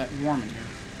when it's that warm in here.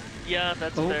 Yeah,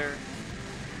 that's fair.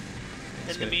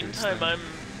 In the meantime, I'm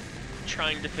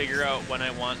trying to figure out when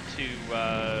I want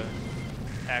to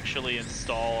actually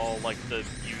install like the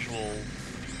usual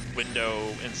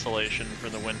window installation for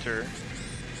the winter,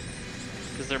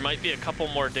 because there might be a couple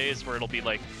more days where it'll be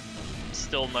like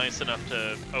still nice enough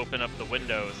to open up the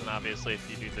windows, and obviously if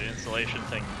you do the installation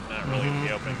thing, you're not really going to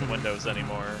be opening the windows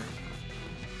anymore.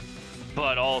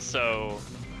 But also,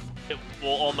 it will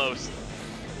almost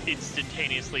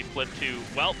instantaneously flip to,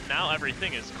 well, now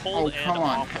everything is cold and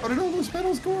awful. How did all those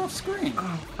medals go off screen?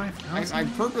 Oh, 5,000? I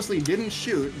purposely didn't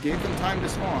shoot, gave them time to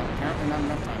spawn. Apparently not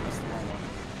enough time, that's the wrong one.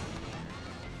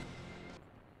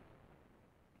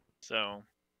 So,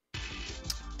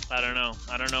 I don't know.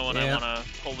 I don't know when I want to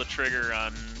pull the trigger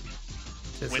on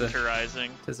winterizing.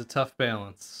 It's a tough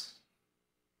balance,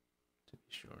 to be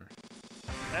sure.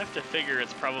 I have to figure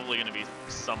it's probably going to be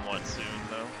somewhat soon,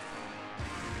 though.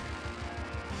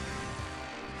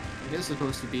 It is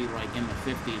supposed to be like in the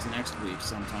 50s next week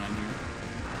sometime here.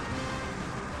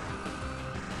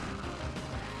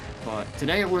 But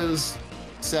today it was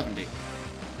 70.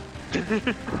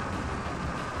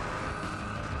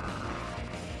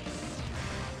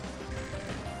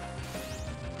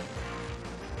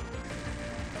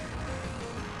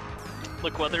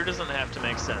 Look, weather doesn't have to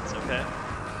make sense, okay?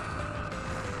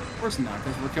 Of course not,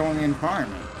 because we're killing the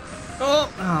environment. Oh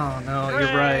no, Hooray!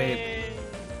 You're right.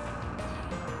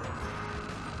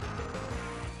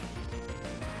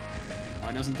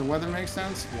 Why doesn't the weather make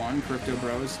sense? 1, Crypto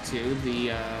Bros. 2,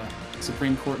 the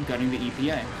Supreme Court gutting the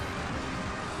EPA.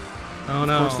 Oh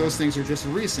no. Of course, those things are just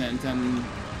recent, and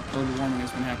global warming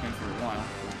has been happening for a while.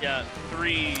 Yeah,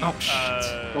 3,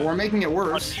 but we're making it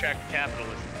worse. unchecked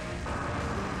capitalism.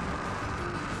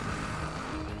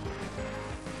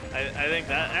 I think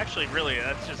that, actually, really,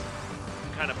 that's just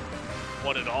kind of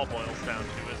what it all boils down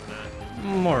to, isn't it?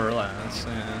 More or less,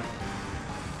 yeah.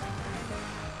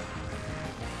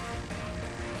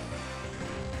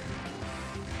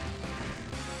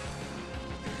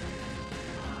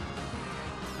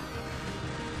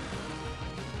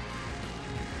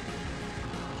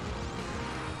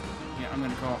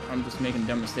 I'm just making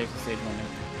dumb mistakes in stage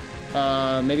 1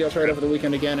 now. Maybe I'll try it over the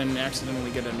weekend again and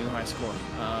accidentally get a new high score.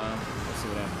 Let's see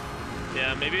what happens.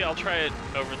 Yeah, maybe I'll try it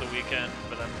over the weekend,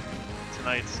 but then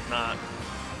tonight's not.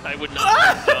 I would not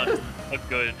have done a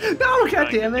good. No,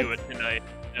 goddammit! Do it tonight.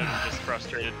 It just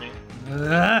frustrated me.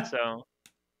 So.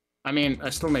 I mean, I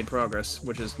still made progress,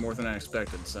 which is more than I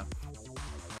expected. So.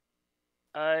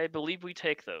 I believe we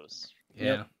take those. Yeah.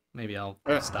 Yep. Maybe I'll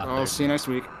stop I'll there. see you next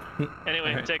week.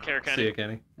 Anyway, right. Take care, Kenny. See you,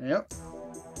 Kenny. Yep.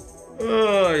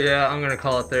 Oh, yeah, I'm gonna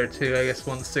call it there, too. I guess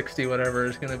 160 whatever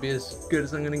is gonna be as good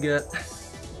as I'm gonna get.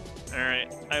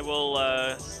 Alright, I will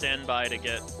stand by to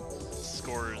get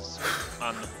scores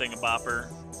on the thingamabopper.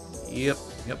 Yep.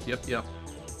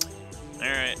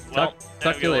 Alright, well,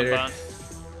 talk to you later. Bon.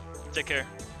 Take care.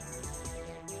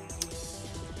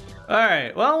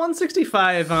 Alright, well,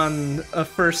 165 on a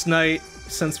first night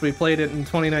since we played it in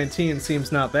 2019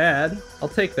 seems not bad. I'll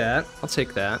take that.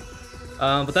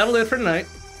 But that'll do it for tonight.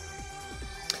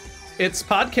 It's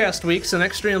podcast week, so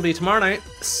next stream will be tomorrow night,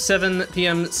 7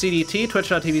 p.m. CDT,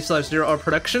 twitch.tv/ZeroHour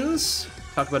Productions.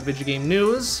 Talk about video game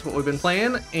news, what we've been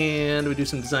playing, and we do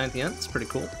some design at the end. It's pretty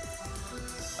cool.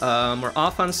 We're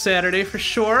off on Saturday for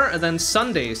sure, and then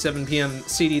Sunday, 7 p.m.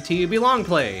 CDT, will be long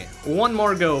play. One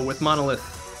more go with Monolith.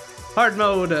 Hard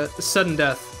mode, sudden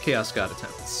death, Chaos God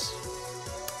attempts.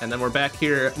 And then we're back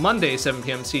here Monday, 7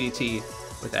 p.m. CDT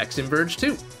with Axiom Verge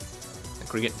 2. I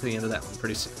think we're getting to the end of that one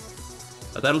pretty soon.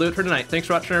 But that'll do it for tonight. Thanks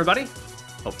for watching, everybody.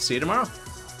 Hope to see you tomorrow.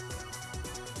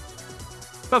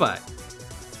 Bye-bye.